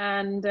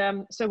 And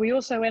so we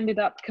also ended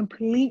up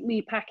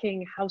completely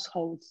packing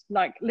households,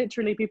 like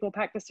literally people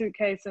packed a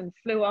suitcase and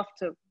flew off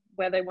to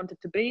where they wanted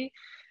to be.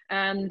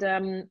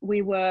 And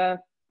we were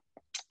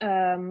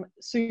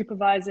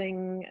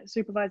supervising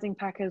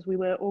packers. We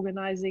were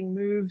organizing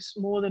moves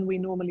more than we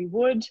normally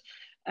would.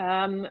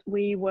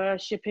 We were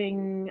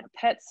shipping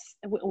pets,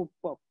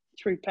 well,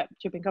 through pet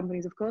shipping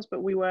companies, of course,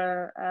 but we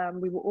were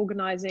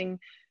organizing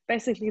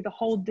basically the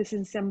whole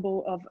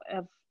disassemble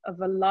of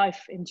a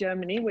life in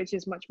Germany, which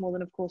is much more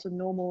than, of course, a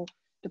normal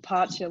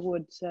departure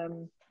would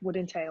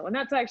entail. And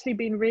that's actually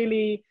been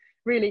really,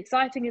 really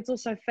exciting. It's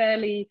also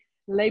fairly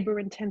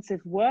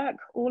labor-intensive work,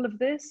 all of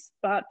this,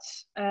 but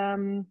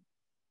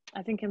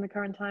I think in the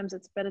current times,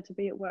 it's better to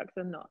be at work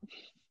than not,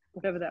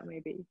 whatever that may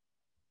be.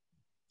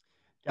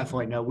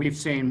 Definitely. No, we've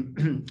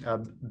seen a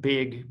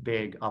big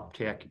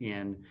uptick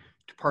in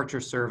departure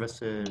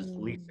services,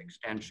 lease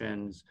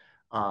extensions,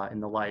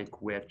 and the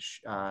like,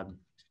 which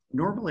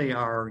normally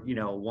are, you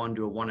know, 1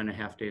 to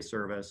 1.5 day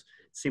service.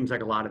 It seems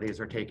like a lot of these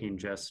are taking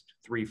just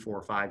 3,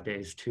 4, 5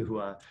 days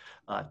to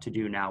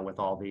do now with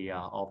all the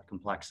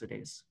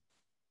complexities.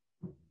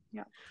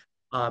 Yeah.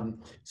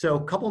 So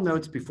a couple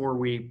notes before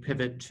we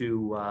pivot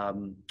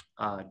to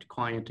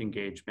client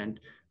engagement.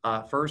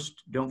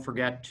 First, don't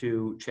forget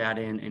to chat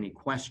in any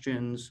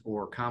questions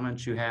or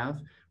comments you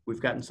have. We've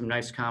gotten some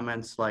nice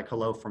comments like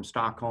hello from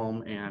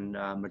Stockholm and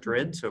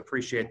Madrid, so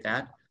appreciate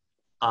that.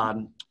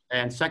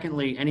 And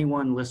secondly,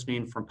 anyone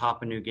listening from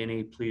Papua New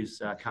Guinea,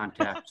 please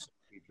contact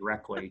me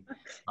directly.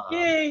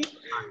 Yay!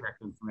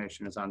 Contact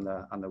information is on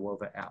the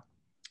WOVA app.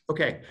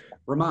 Okay,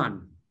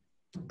 Raman,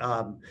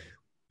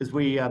 as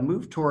we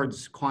move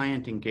towards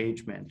client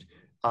engagement,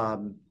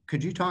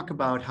 could you talk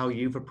about how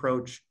you've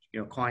approached, you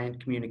know, client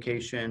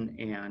communication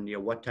and, you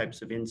know, what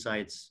types of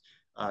insights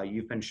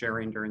you've been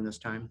sharing during this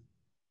time?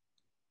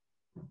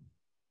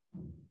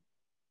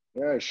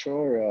 Yeah,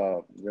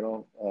 sure. You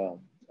know,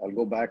 I'll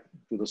go back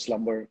to the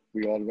slumber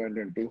we all went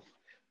into.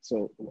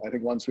 So I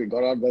think once we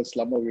got out of that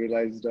slumber, we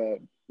realized,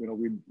 you know,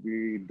 we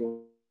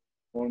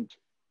don't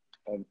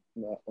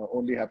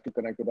only have to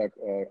connect with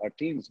our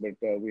teams, but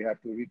we have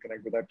to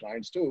reconnect with our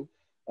clients too,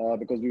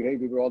 because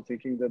we were all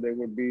thinking that they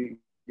would be,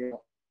 you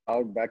know,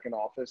 out back in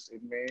office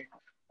in May,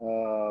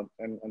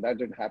 and that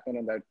didn't happen,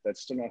 and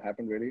that's still not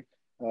happened really.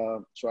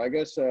 So I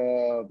guess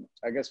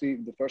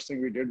the first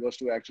thing we did was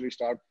to actually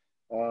start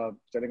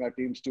telling our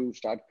teams to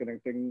start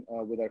connecting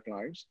with our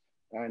clients,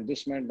 and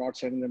this meant not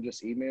sending them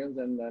just emails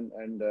and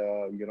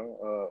you know,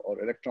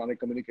 or electronic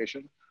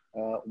communication.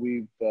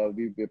 We've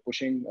been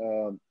pushing,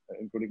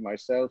 including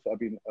myself. I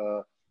mean,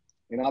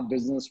 in our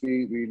business,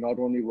 we not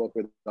only work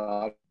with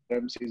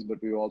RMCs,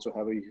 but we also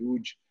have a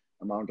huge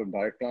amount of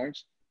direct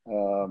clients.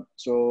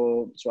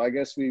 So I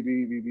guess we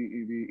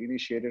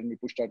initiated and we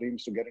pushed our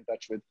teams to get in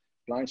touch with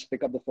clients,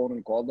 pick up the phone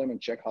and call them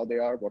and check how they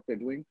are, what they're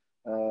doing.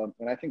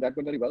 And I think that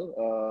went very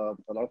well.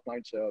 A lot of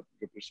clients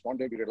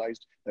responded. We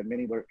realized that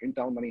many were in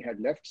town, many had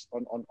left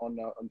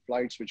on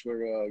flights which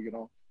were, you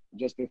know,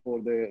 just before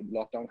the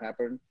lockdown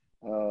happened.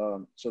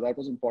 So that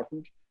was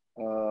important.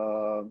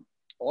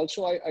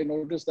 Also, I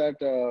noticed that,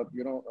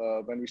 you know,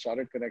 when we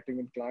started connecting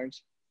with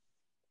clients,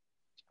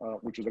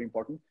 which was very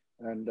important,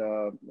 and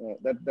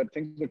that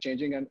things were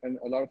changing, and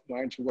a lot of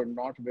clients who were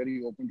not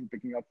very open to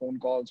picking up phone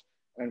calls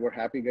and were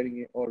happy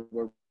getting, or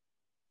were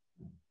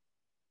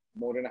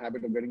more in a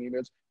habit of getting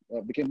emails,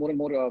 became more and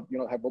more, you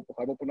know, have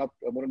opened up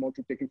more and more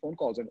to taking phone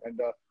calls. And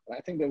I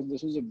think that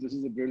this is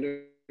a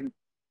brilliant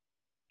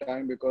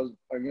time, because,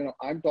 you know,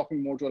 I'm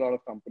talking more to a lot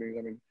of companies.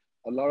 I mean,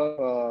 a lot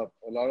of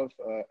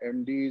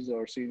MDs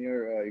or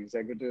senior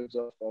executives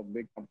of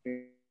big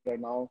companies are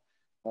now,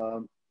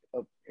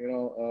 you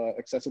know,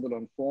 accessible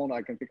on phone.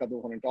 I can pick up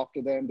the phone and talk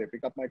to them. They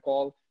pick up my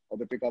call, or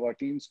they pick up our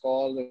team's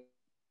call.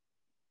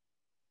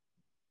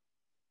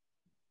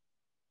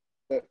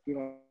 you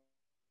know,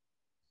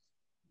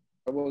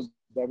 that was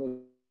very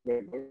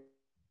good.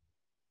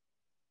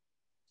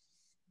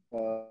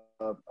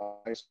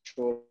 I'm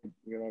sure,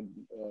 you know,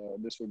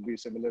 this would be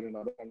similar in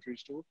other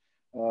countries too.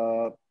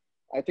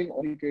 I think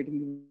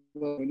communicating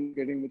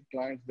with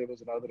clients, there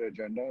was another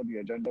agenda. The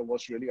agenda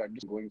was really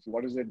going through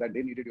what is it that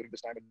they needed during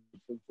this time and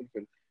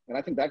fulfill. And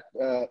I think that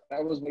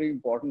that was very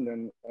important,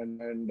 and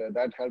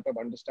that helped them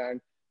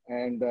understand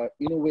and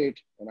innovate.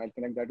 And I'll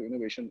connect that to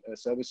innovation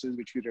services,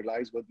 which we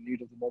realized were the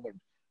need of the moment.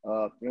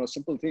 You know,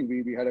 simple thing.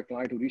 We had a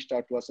client who reached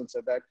out to us and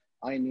said that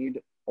I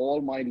need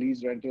all my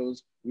lease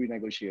rentals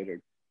renegotiated.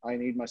 I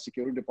need my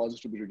security deposits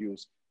to be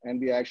reduced.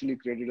 And we actually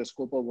created a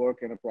scope of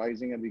work and a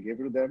pricing, and we gave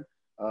it to them.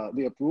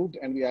 They approved,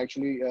 and we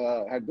actually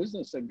had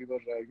business, and we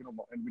were, you know,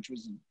 and which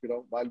was, you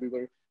know, while we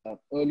were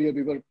earlier,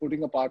 we were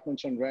putting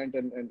apartments on rent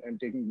and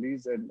taking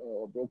lease and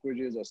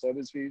brokerages or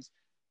service fees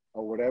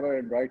or whatever.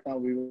 And right now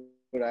we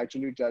were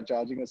actually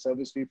charging a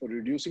service fee for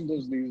reducing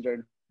those lease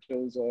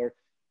rentals or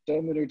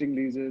terminating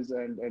leases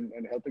and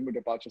helping with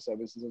departure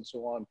services and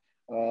so on.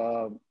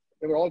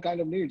 There were all kinds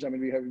of needs. I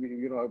mean,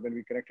 you know, when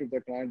we connected with their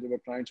clients, there were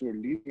clients who were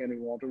leaving and we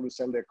wanted to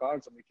sell their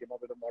cars, and we came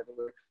up with a model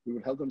where we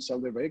would help them sell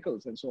their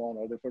vehicles and so on,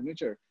 or their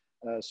furniture,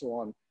 so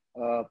on.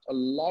 A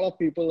lot of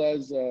people,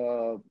 as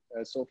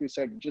Sophie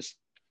said,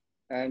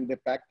 and they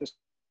packed this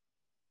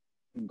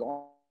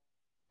gone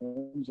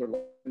homes or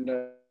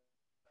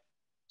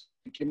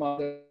came out,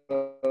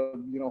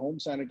 you know, home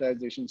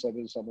sanitization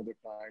service, some of the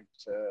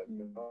clients,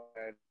 you know,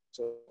 and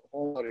so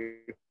home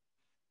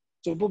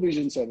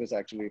supervision service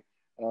actually.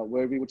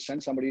 Where we would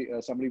send somebody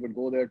would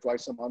go there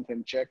twice a month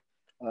and check,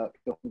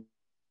 you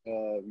know,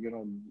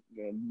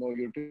 no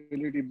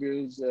utility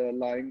bills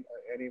lying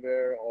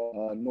anywhere,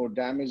 or no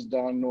damage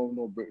done,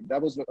 no.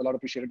 That was a lot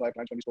appreciated by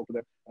clients when we spoke to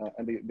them,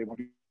 and they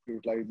wanted to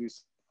utilize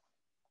these.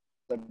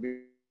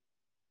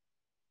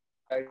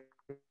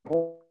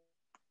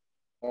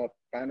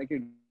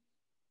 Panicking.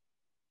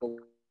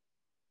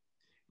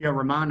 Yeah,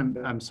 Rahman,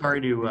 I'm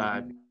sorry to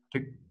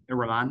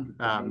Rahman.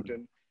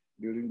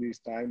 During these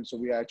times, so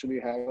we actually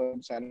have a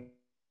sanitation.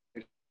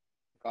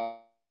 I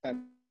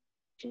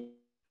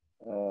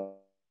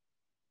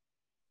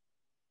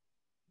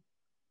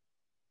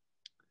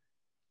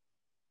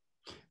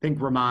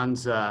think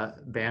Rahman's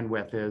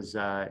bandwidth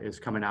is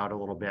coming out a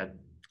little bit,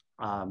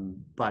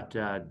 but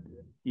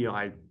you know,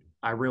 I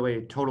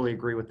really totally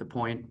agree with the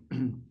point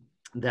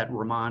that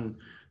Rahman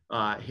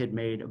had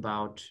made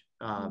about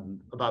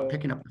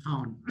picking up the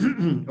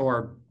phone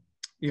or,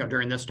 you know,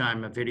 during this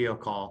time, a video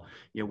call.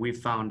 You know, we've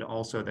found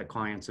also that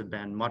clients have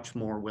been much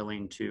more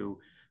willing to,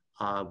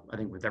 I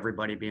think with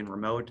everybody being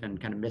remote and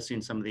kind of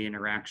missing some of the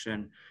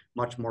interaction,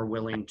 much more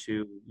willing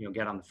to, you know,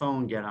 get on the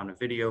phone, get on a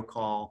video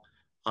call,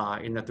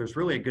 in that there's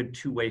really a good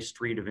two-way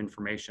street of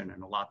information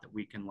and a lot that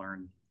we can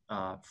learn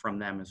from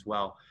them as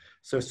well.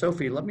 So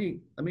Sophie, let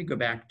me go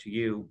back to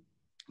you,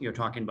 you know,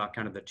 talking about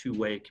kind of the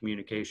two-way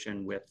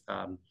communication with,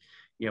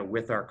 you know,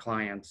 with our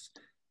clients.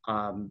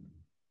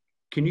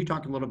 Can you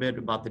talk a little bit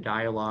about the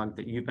dialogue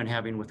that you've been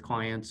having with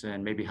clients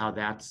and maybe how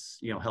that's,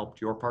 you know, helped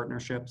your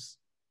partnerships?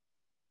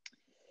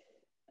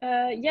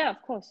 Yeah,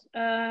 of course.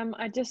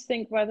 I just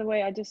think, by the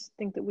way,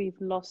 that we've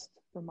lost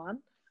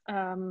Rahman.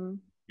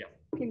 Yeah.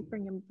 Please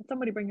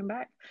somebody bring him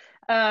back.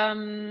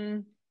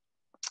 I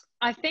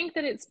think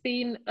that it's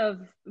been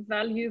of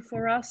value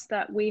for us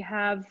that we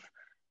have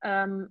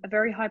a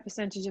very high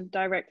percentage of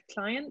direct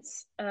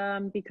clients,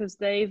 because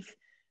they've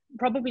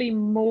probably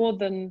more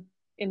than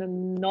in a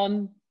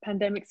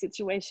non-pandemic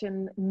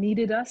situation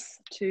needed us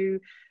to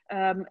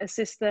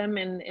assist them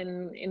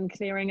in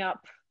clearing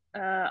up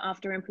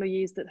after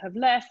employees that have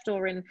left,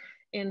 or in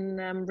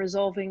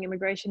resolving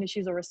immigration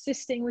issues, or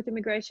assisting with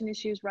immigration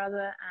issues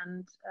rather,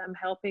 and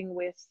helping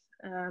with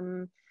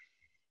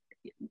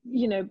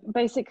you know,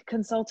 basic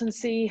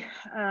consultancy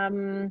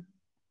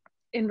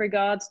in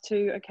regards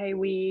to, okay,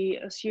 we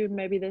assume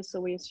maybe this,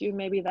 or we assume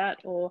maybe that,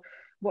 or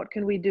what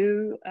can we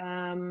do,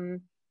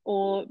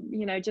 or,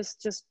 you know,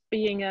 just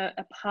being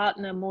a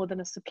partner more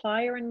than a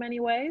supplier in many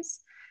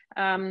ways.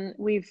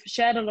 We've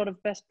shared a lot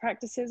of best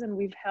practices, and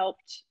we've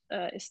helped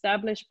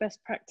establish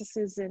best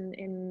practices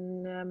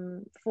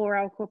for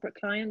our corporate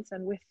clients,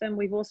 and with them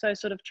we've also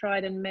sort of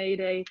tried and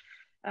made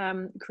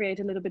create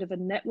a little bit of a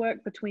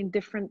network between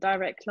different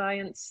direct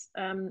clients,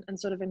 and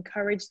sort of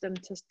encourage them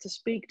to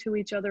speak to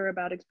each other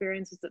about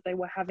experiences that they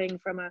were having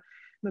from a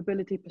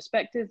mobility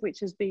perspective, which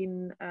has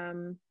been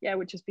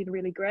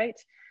really great.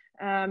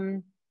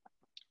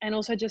 And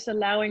also just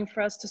allowing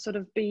for us to sort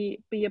of be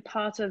a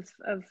part of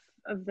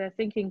their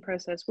thinking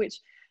process,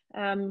 which,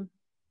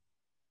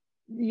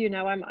 you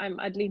know,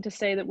 I'd lean to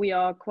say that we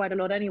are quite a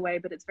lot anyway,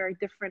 but it's very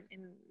different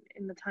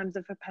in the times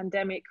of a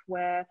pandemic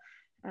where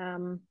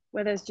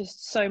there's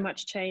just so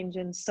much change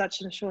in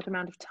such a short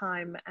amount of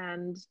time,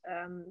 and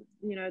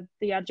you know,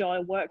 the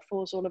agile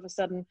workforce all of a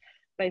sudden,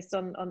 based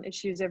on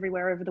issues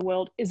everywhere over the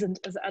world, isn't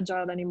as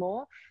agile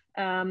anymore.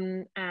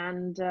 So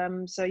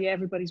yeah,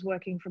 everybody's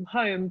working from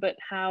home, but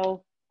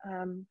how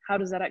how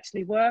does that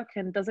actually work,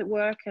 and does it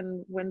work,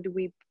 and when do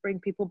we bring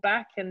people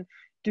back, and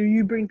do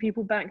you bring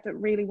people back that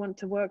really want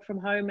to work from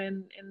home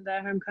in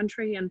their home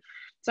country? And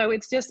so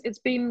it's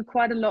been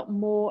quite a lot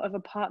more of a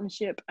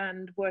partnership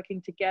and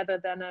working together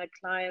than a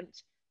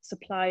client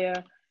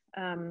supplier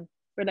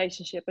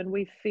relationship. And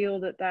we feel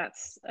that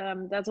that's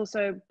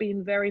also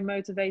been very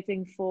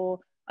motivating for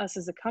us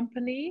as a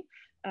company,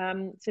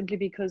 simply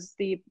because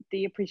the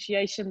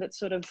appreciation that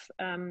sort of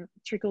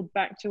trickled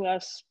back to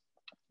us,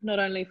 not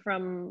only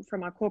from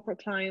our corporate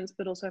clients,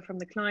 but also from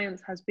the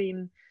clients, has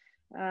been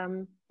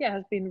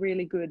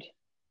really good,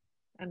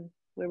 and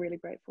we're really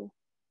grateful.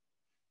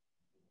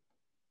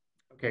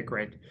 Okay,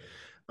 great.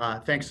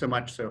 Thanks so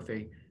much,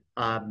 Sophie.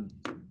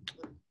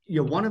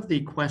 One of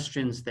the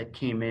questions that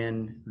came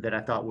in that I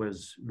thought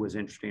was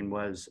interesting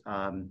was,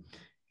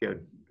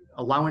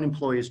 allowing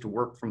employees to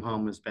work from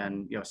home has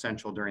been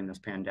essential during this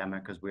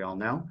pandemic, as we all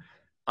know.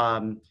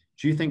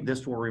 Do you think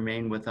this will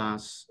remain with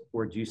us,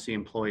 or do you see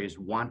employees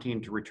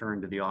wanting to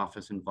return to the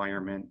office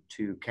environment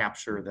to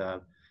capture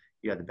the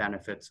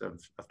benefits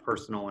of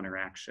personal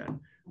interaction?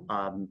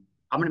 I'm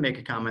going to make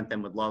a comment,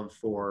 then would love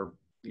for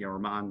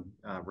Ramon,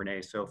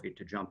 Renee, Sophie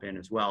to jump in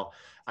as well.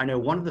 I know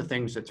one of the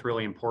things that's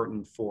really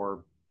important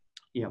for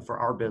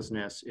our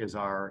business is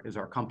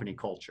our company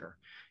culture,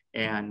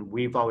 and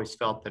we've always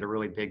felt that a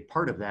really big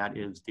part of that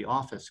is the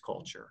office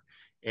culture.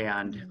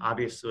 And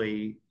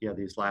obviously,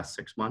 these last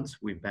 6 months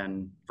we've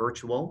been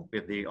virtual. We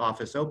have the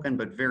office open,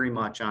 but very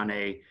much on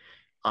a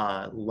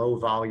low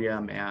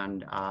volume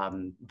and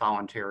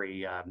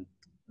voluntary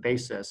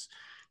basis.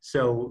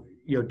 So,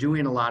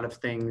 doing a lot of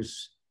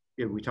things.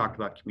 We talked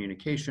about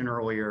communication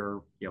earlier,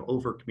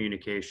 over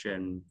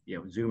communication,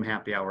 Zoom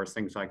happy hours,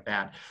 things like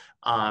that,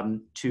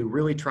 to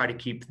really try to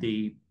keep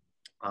the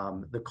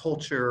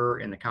culture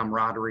and the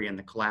camaraderie and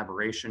the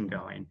collaboration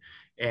going.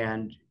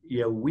 And,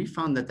 we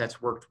found that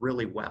that's worked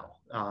really well.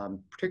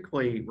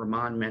 Particularly,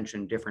 Ramon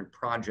mentioned different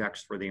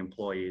projects for the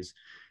employees.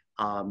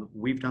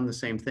 We've done the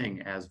same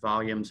thing. As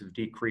volumes have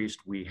decreased,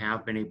 we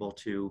have been able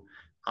to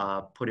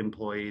put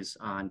employees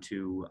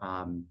onto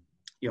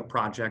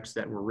projects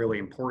that were really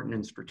important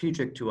and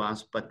strategic to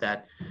us, but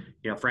that,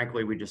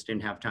 frankly, we just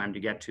didn't have time to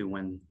get to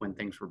when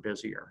things were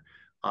busier.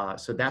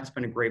 So that's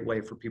been a great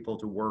way for people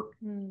to work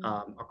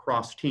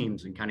across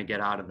teams and kind of get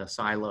out of the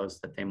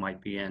silos that they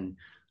might be in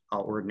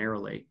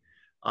ordinarily.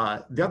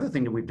 The other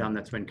thing that we've done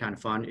that's been kind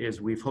of fun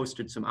is we've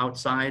hosted some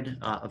outside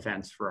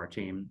events for our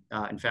team.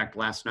 In fact,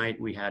 last night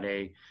we had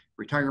a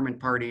retirement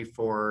party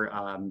for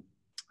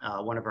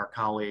one of our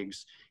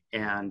colleagues,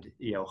 and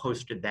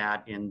hosted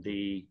that in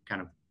the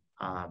kind of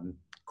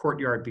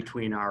courtyard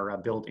between our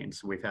buildings.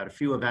 So we've had a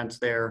few events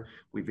there.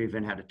 We've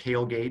even had a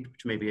tailgate,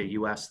 which may be a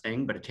US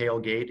thing, but a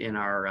tailgate in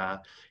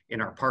our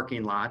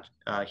parking lot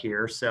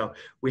here. So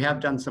we have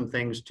done some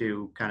things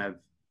to kind of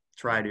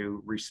try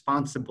to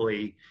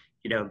responsibly,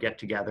 get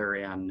together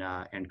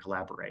and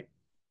collaborate.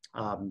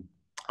 I'll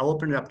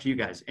open it up to you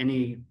guys.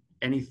 Any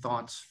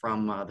thoughts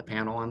from the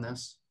panel on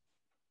this?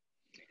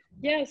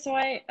 Yeah, so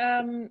I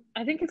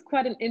think it's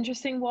quite an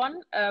interesting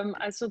one.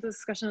 I saw the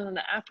discussion on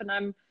the app,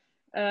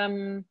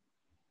 and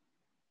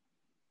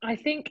I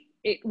think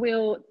it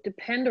will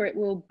depend, or it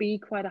will be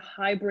quite a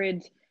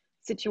hybrid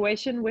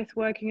situation with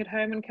working at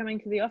home and coming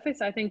to the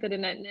office. I think that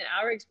in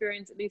our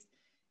experience, at least,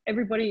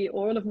 everybody,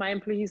 all of my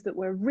employees that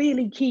were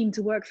really keen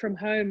to work from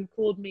home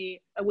called me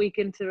a week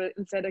into it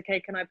and said, okay,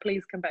 can I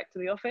please come back to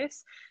the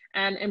office?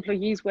 And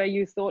employees where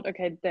you thought,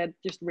 okay, they're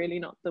just really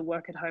not the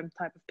work at home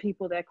type of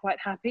people, they're quite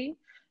happy.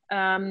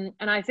 And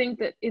I think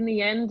that in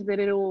the end that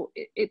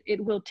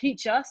it will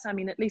teach us. I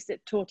mean, at least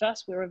it taught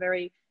us. We're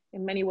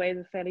in many ways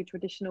a fairly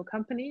traditional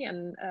company,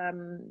 and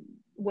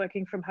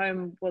working from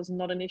home was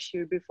not an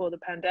issue before the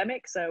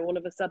pandemic. So all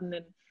of a sudden,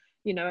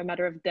 in a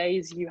matter of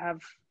days, you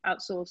have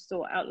outsourced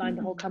or outlined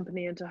the whole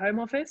company into home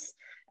office.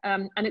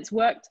 And it's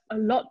worked a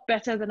lot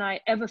better than I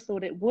ever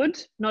thought it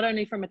would, not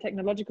only from a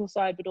technological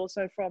side, but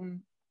also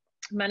from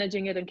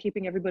managing it and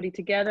keeping everybody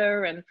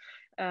together, and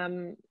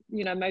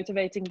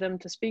motivating them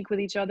to speak with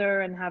each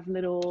other and have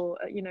little,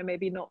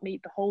 maybe not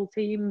meet the whole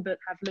team, but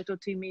have little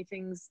team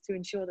meetings to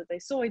ensure that they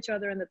saw each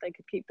other and that they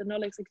could keep the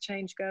knowledge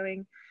exchange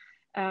going.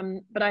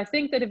 But I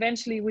think that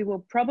eventually we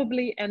will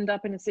probably end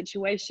up in a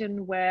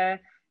situation where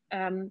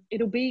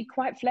it'll be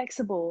quite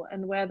flexible,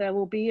 and where there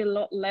will be a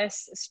lot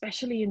less,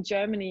 especially in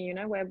Germany,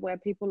 where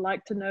people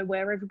like to know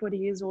where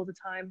everybody is all the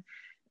time.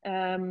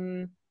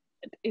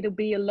 It'll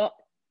be a lot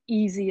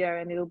easier,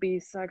 and it'll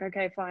be like,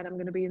 okay, fine, I'm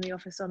going to be in the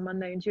office on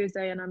Monday and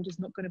Tuesday, and I'm just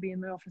not going to be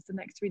in the office the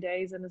next 3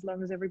 days. And as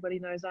long as everybody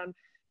knows I'm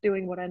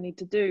doing what I need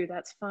to do,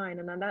 that's fine.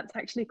 And then that's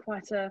actually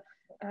quite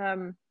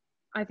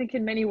I think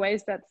in many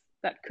ways that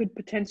could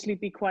potentially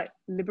be quite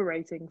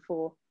liberating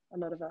for a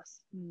lot of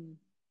us.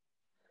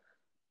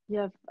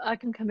 Yeah, I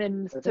can come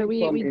in. So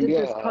we did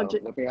this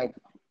project. Okay.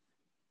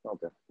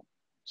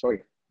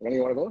 Sorry, Renee,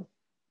 you want to go?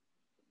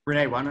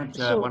 Renee, why don't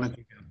you go?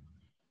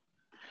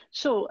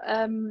 Sure.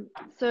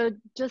 So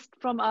just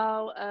from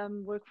our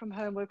work from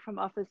home, work from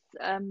office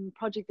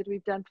project that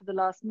we've done for the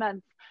last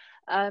month,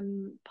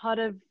 part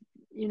of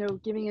you know,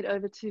 giving it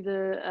over to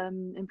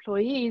the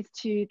employees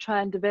to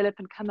try and develop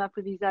and come up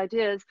with these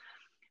ideas,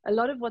 a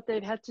lot of what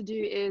they've had to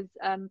do is,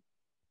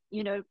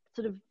 you know,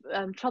 sort of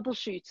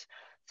troubleshoot.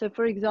 So,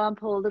 for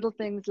example, little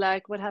things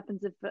like what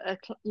happens if,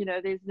 you know,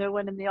 there's no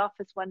one in the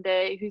office one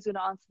day, who's going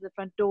to answer the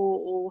front door,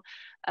 or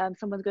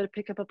someone's got to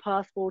pick up a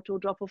passport or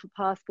drop off a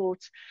passport,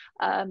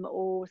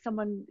 or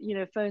someone, you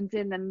know, phones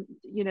in and,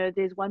 you know,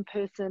 there's one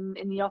person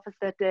in the office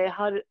that day.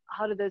 How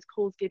do those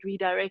calls get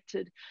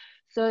redirected?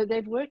 So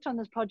they've worked on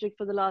this project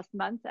for the last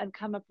month and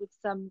come up with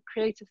some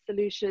creative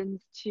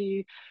solutions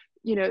to,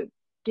 you know,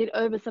 get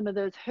over some of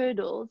those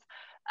hurdles.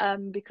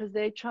 Because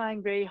they're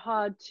trying very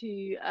hard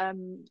to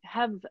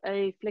have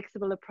a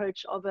flexible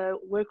approach of a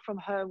work from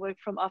home, work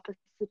from office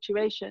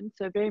situation.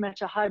 So very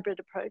much a hybrid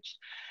approach.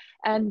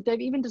 And they've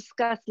even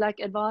discussed like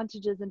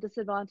advantages and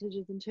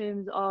disadvantages in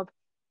terms of,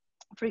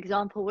 for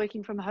example,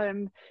 working from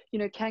home, you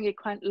know, can get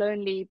quite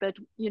lonely, but,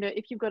 you know,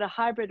 if you've got a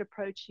hybrid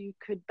approach, you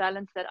could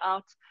balance that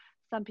out.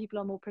 Some people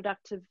are more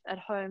productive at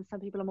home, some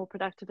people are more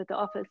productive at the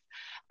office.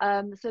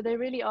 So they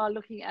really are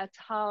looking at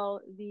how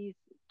these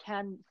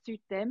can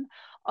suit them.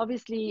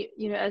 Obviously,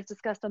 you know, as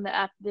discussed on the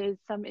app, there's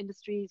some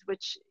industries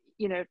which,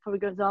 you know, for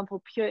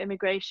example, pure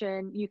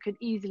immigration, you could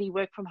easily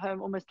work from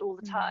home almost all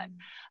the time.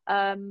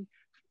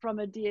 From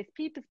a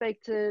DSP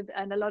perspective,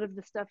 and a lot of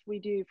the stuff we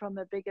do from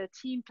a bigger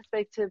team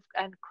perspective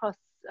and across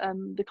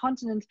the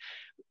continent,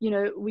 you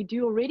know, we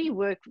do already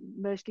work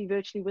mostly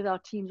virtually with our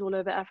teams all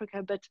over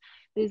Africa, but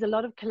there's a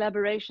lot of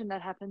collaboration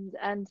that happens.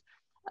 And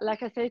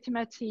like I say to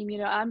my team, you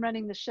know, I'm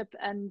running the ship,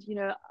 and, you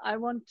know, I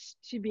want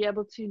to be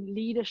able to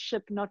lead a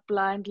ship, not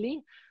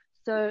blindly.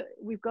 So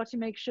we've got to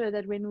make sure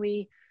that when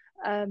we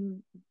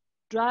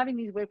driving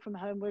these work from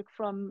home, work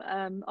from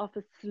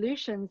office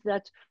solutions,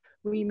 that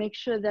we make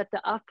sure that the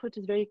output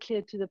is very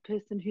clear to the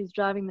person who's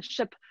driving the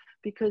ship,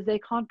 because they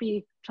can't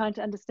be trying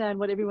to understand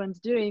what everyone's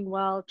doing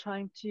while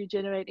trying to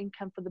generate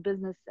income for the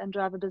business and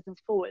drive a business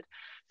forward.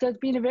 So it's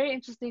been a very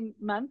interesting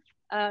month.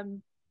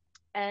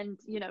 And,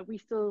 you know, we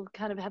still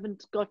kind of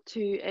haven't got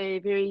to a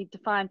very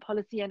defined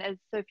policy. And as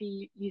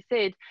Sophie, you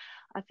said,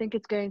 I think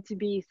it's going to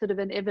be sort of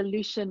an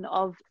evolution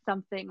of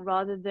something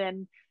rather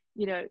than,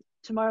 you know,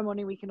 tomorrow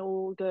morning we can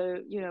all go,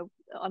 you know,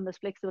 on this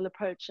flexible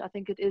approach. I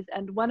think it is.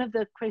 And one of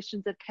the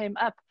questions that came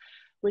up,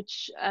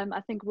 which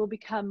I think will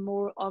become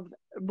more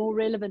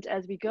relevant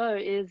as we go,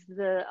 is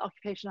the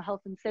occupational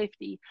health and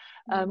safety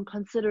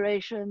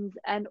considerations.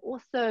 And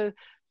also,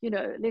 you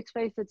know, let's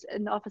face it,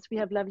 in the office we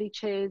have lovely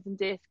chairs and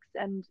desks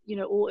and, you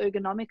know, all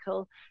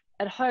ergonomical.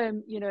 At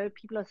home, you know,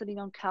 people are sitting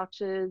on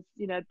couches,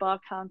 you know, bar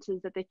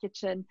counters at their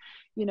kitchen.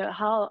 You know,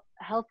 how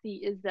healthy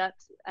is that?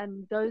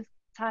 And those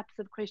types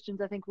of questions,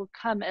 I think, will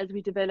come as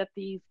we develop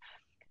these,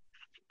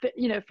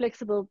 you know,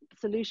 flexible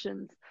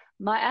solutions.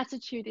 My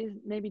attitude is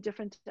maybe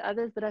different to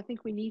others, but I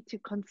think we need to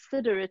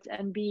consider it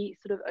and be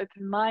sort of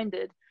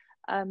open-minded.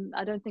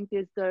 I don't think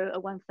there's a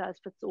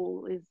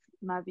one-size-fits-all is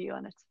my view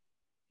on it.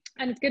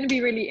 And it's going to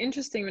be really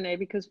interesting, Renee,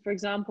 because, for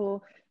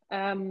example,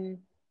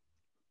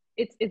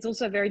 it's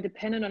also very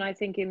dependent on, I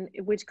think, in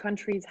which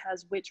countries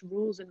has which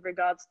rules in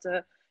regards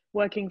to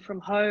working from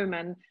home,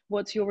 and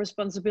what's your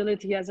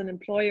responsibility as an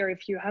employer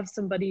if you have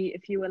somebody,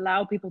 if you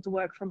allow people to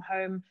work from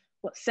home,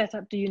 what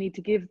setup do you need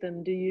to give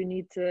them? Do you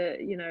need to,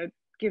 you know,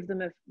 give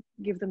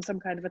them some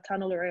kind of a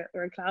tunnel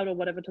or a cloud or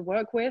whatever to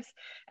work with,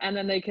 and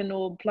then they can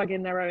all plug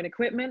in their own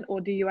equipment?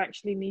 Or do you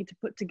actually need to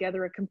put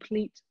together a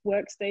complete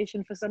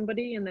workstation for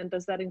somebody? And then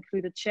does that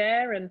include a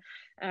chair?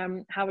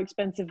 And how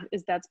expensive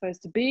is that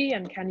supposed to be?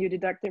 And can you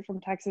deduct it from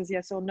taxes,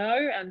 yes or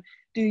no? And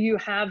do you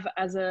have,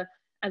 as a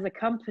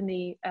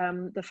company,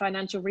 the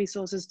financial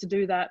resources to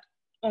do that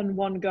on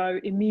one go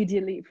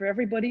immediately for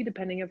everybody,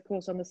 depending of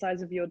course on the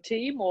size of your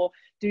team? Or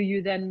do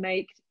you then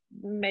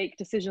make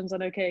decisions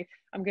on, okay,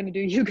 I'm going to do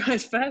you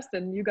guys first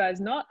and you guys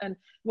not? And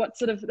what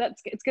sort of,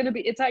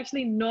 it's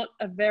actually not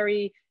a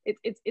very,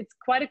 it's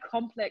quite a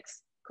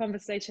complex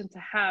conversation to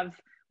have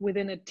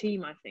within a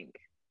team, I think.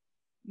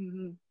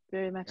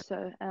 Very much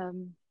so.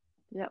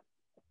 Yeah.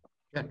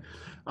 Okay.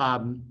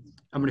 I'm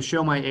going to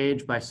show my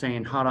age by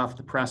saying hot off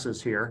the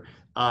presses here,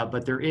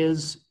 but there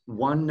is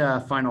one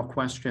final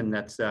question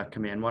that's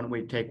come in. Why don't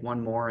we take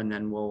one more and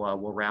then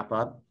we'll wrap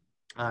up?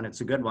 And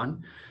it's a good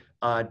one.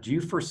 Do you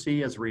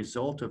foresee, as a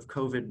result of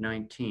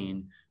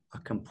COVID-19, a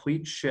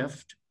complete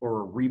shift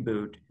or a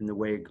reboot in the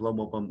way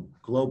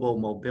global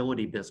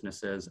mobility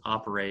businesses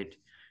operate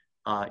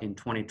in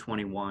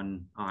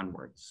 2021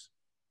 onwards?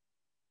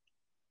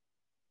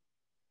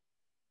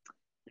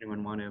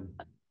 Anyone want to?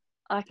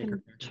 I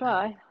can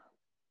try.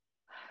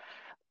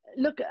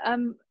 Look,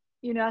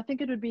 you know, I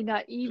think it would be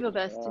naive of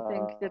us to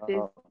think that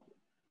there's.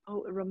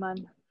 Oh,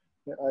 Roman.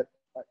 Yeah,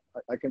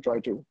 I can try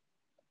to.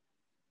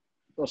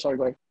 Oh, sorry,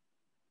 go ahead.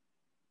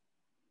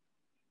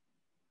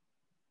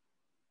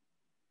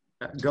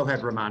 Go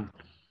ahead, Roman.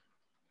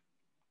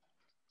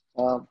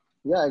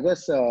 Yeah, I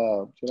guess, you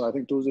know, I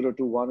think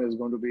 2021 is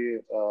going to be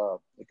a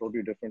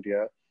totally different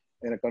year.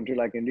 In a country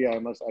like India,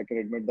 I can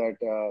admit that,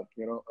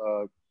 you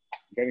know,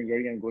 getting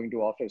ready and going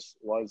to office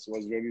was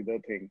really the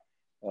thing.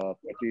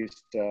 at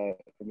least in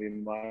the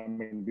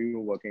environment we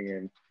were working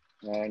in.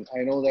 And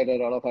I know that a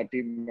lot of our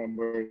team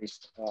members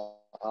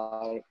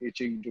are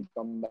itching to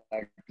come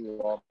back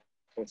to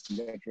office,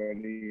 get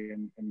ready,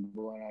 and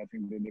go. And I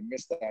think they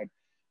miss that.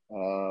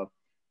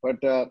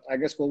 But I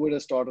guess COVID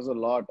has taught us a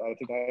lot. I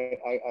think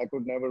I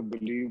could never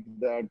believe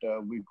that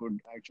we could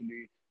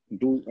actually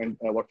do and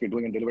what we're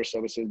doing and deliver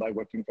services by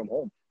working from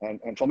home.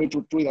 And for me,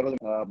 truly that was,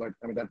 but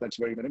I mean, that's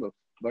very minimal.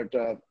 But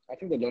I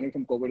think the learning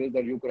from COVID is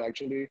that you could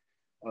actually,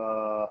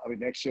 I mean,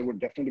 next year would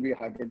definitely be a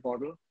hybrid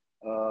model.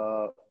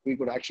 We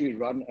could actually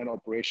run an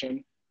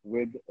operation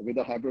with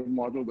a hybrid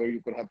model where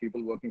you could have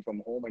people working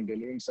from home and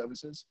delivering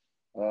services.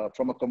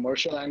 From a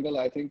commercial angle,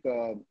 I think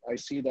I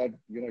see that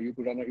you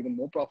could run an even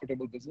more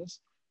profitable business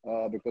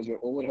because your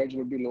overheads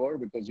would be lower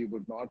because you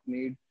would not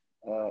need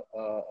a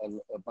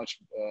much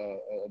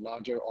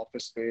larger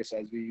office space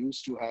as we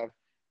used to have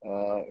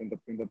in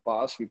the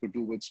past. We could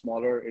do with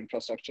smaller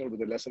infrastructure,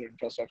 with a lesser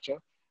infrastructure.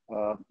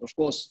 Of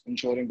course,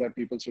 ensuring that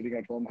people sitting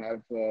at home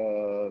have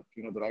the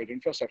right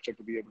infrastructure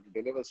to be able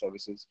to deliver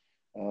services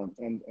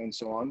and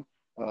so on.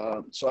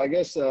 So I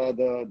guess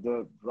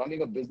the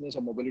running a business,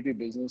 a mobility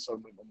business, or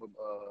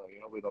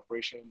with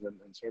operations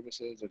and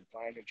services and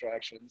client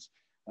interactions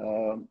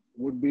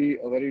would be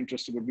a very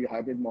interesting, would be a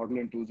hybrid model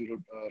in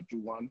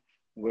 2021,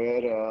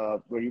 where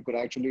you could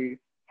actually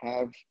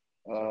have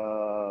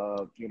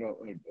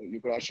you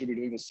could actually be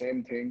doing the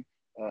same thing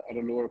at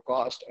a lower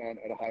cost and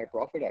at a higher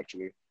profit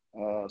actually.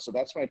 So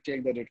that's my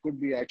take, that it could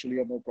be actually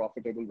a more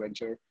profitable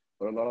venture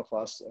for a lot of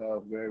us,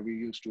 where we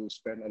used to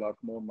spend a lot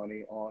more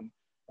money on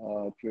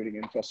creating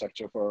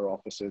infrastructure for our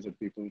offices and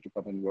people to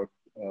come and work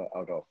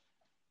out of.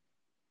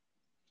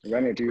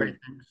 Rene, to you. Great,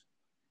 thanks.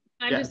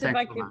 I'm just, if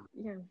I could,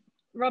 yeah,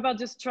 Rob, I'll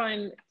just try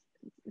and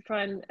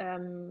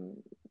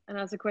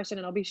answer the question,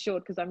 and I'll be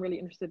short because I'm really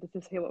interested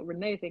to hear what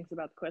Rene thinks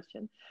about the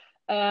question.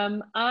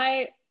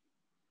 I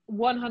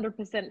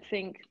 100%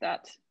 think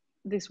that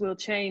this will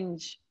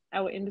change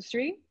our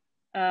industry.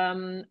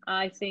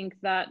 I think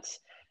that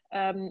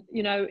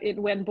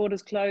when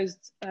borders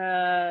closed,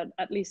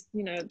 at least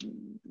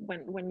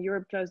when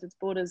Europe closed its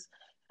borders,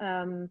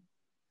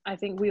 I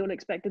think we all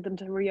expected them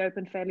to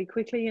reopen fairly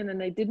quickly, and then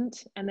they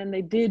didn't, and then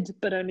they did,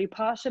 but only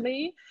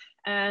partially.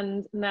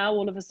 And now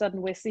all of a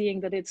sudden we're seeing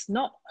that it's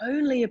not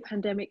only a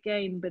pandemic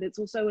game, but it's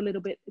also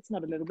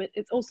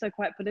it's also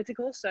quite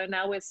political. So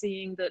now we're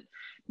seeing that,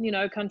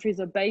 countries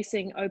are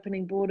basing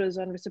opening borders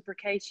on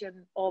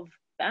reciprocation of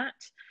that.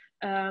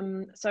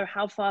 So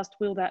how fast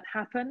will that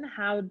happen?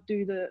 How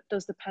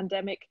does the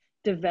pandemic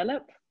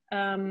develop?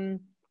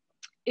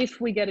 If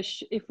we get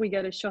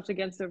a shot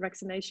against the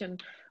vaccination,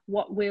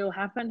 what will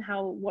happen?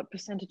 What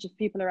percentage of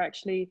people are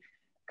actually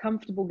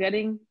comfortable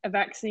getting a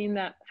vaccine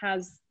that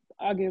has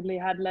arguably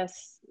had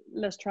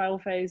less trial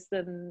phase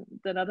than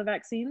other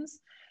vaccines?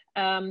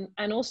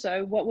 And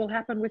also, what will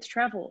happen with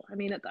travel? I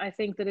mean, I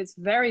think that it's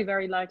very,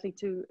 very likely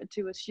to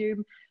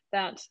assume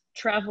that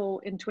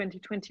travel in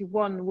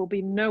 2021 will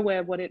be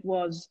nowhere what it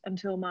was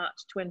until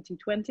March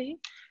 2020.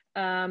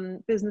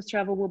 Business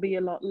travel will be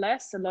a lot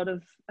less. A lot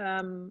of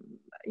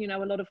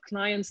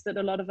clients that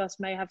a lot of us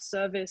may have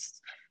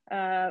serviced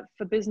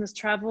for business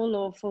travel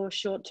or for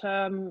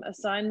short-term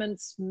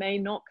assignments may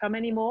not come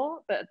anymore,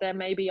 but there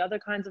may be other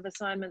kinds of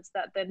assignments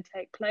that then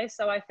take place.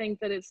 So I think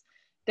that it's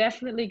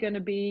definitely going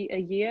to be a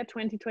year,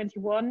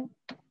 2021,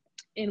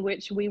 in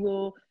which we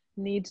will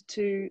need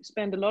to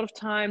spend a lot of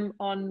time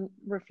on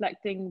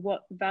reflecting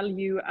what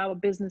value our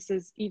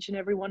businesses, each and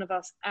every one of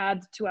us,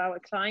 add to our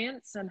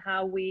clients, and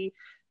how we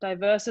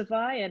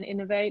diversify and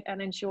innovate and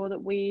ensure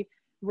that we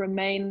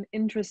remain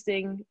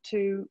interesting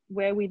to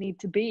where we need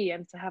to be,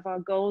 and to have our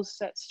goals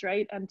set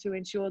straight, and to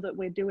ensure that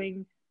we're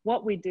doing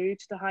what we do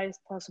to the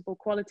highest possible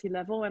quality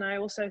level. And I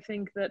also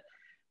think that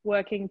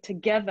working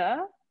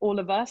together, all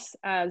of us,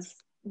 as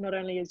not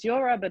only as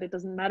Yora, but it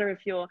doesn't matter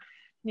if you're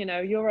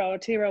Yora or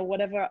Tira or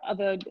whatever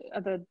other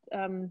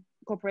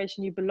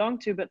corporation you belong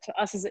to, but to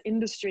us as an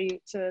industry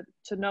to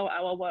know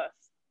our worth.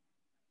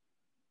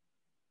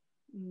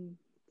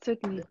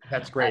 Certainly.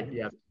 That's great.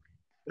 Yeah.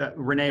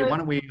 Rene, why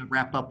don't we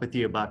wrap up with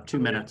you about 2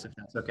 minutes, if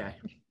that's okay?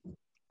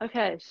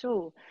 Okay,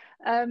 sure.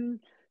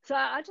 So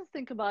I just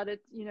think about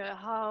it,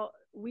 how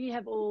we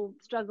have all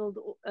struggled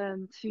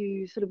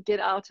to sort of get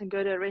out and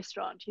go to a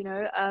restaurant.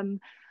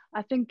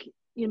 I think,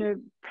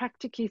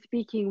 practically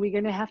speaking, we're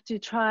going to have to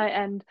try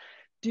and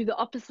do the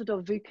opposite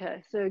of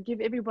VUCA. So give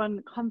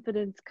everyone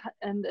confidence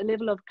and a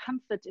level of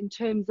comfort in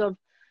terms of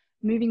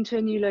moving to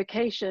a new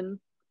location.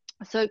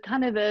 So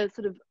kind of a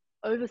sort of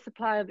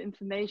oversupply of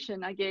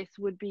information, I guess,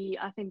 would be,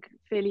 I think,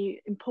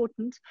 fairly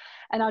important.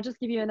 And I'll just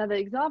give you another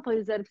example,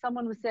 is that if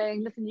someone was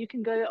saying, listen, you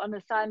can go on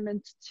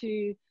assignment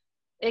to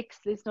X,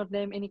 let's not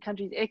name any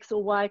countries, X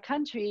or Y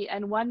country,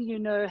 and one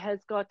has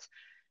got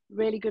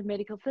really good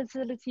medical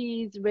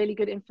facilities, really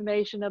good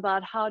information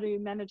about how to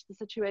manage the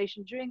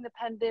situation during the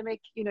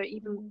pandemic,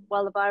 even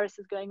while the virus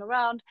is going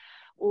around,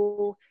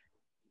 or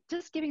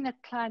just giving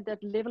that client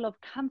that level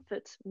of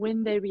comfort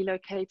when they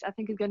relocate, I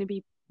think is going to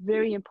be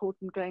very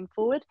important going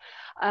forward.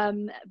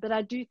 But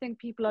I do think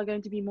people are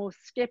going to be more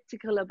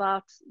skeptical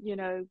about,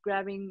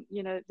 grabbing,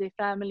 their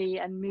family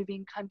and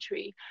moving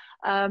country.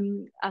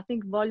 I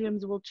think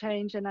volumes will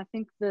change, and I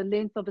think the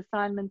length of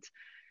assignment,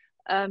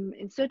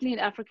 and certainly in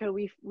Africa,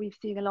 we've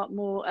seen a lot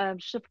more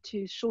shift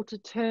to shorter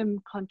term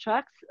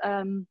contracts.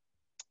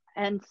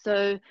 And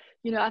so,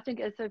 I think,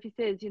 as Sophie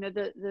says,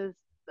 the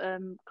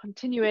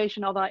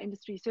continuation of our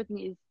industry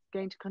certainly is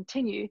going to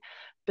continue,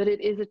 but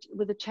it is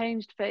with a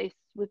changed face,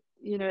 with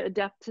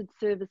adapted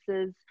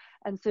services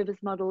and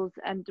service models,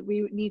 and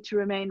we need to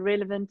remain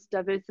relevant,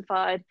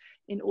 diversified,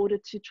 in order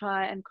to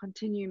try and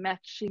continue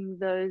matching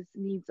those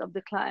needs of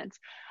the clients.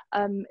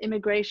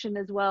 Immigration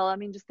as well. I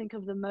mean, just think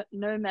of the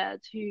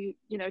nomads who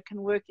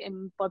can work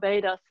in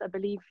Barbados, I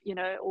believe,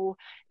 or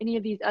any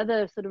of these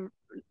other sort of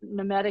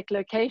nomadic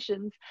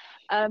locations.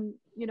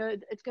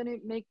 It's going to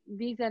make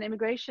visa and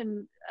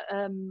immigration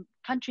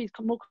countries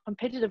more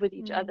competitive with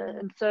each other,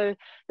 and so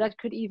that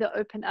could either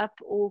open up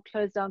or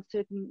close down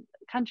certain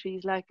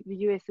countries, like the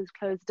US has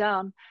closed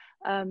down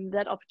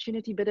that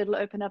opportunity, but it'll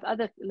open up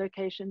other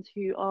locations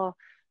who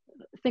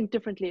think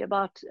differently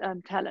about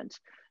talent.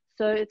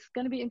 So it's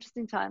going to be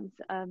interesting times,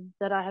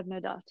 that I have no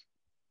doubt.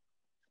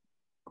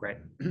 Great.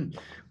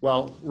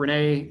 Well,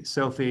 Renee,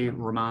 Sophie,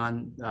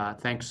 Ramon,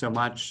 thanks so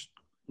much.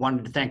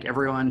 Wanted to thank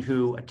everyone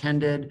who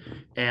attended,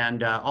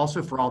 and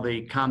also for all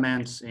the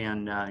comments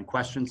and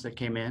questions that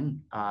came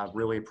in.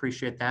 Really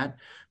appreciate that.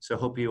 So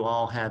hope you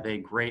all have a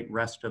great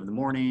rest of the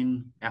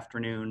morning,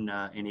 afternoon,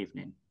 and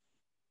evening.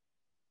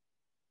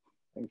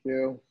 Thank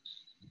you.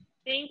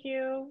 Thank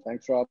you.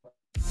 Thanks, Rob.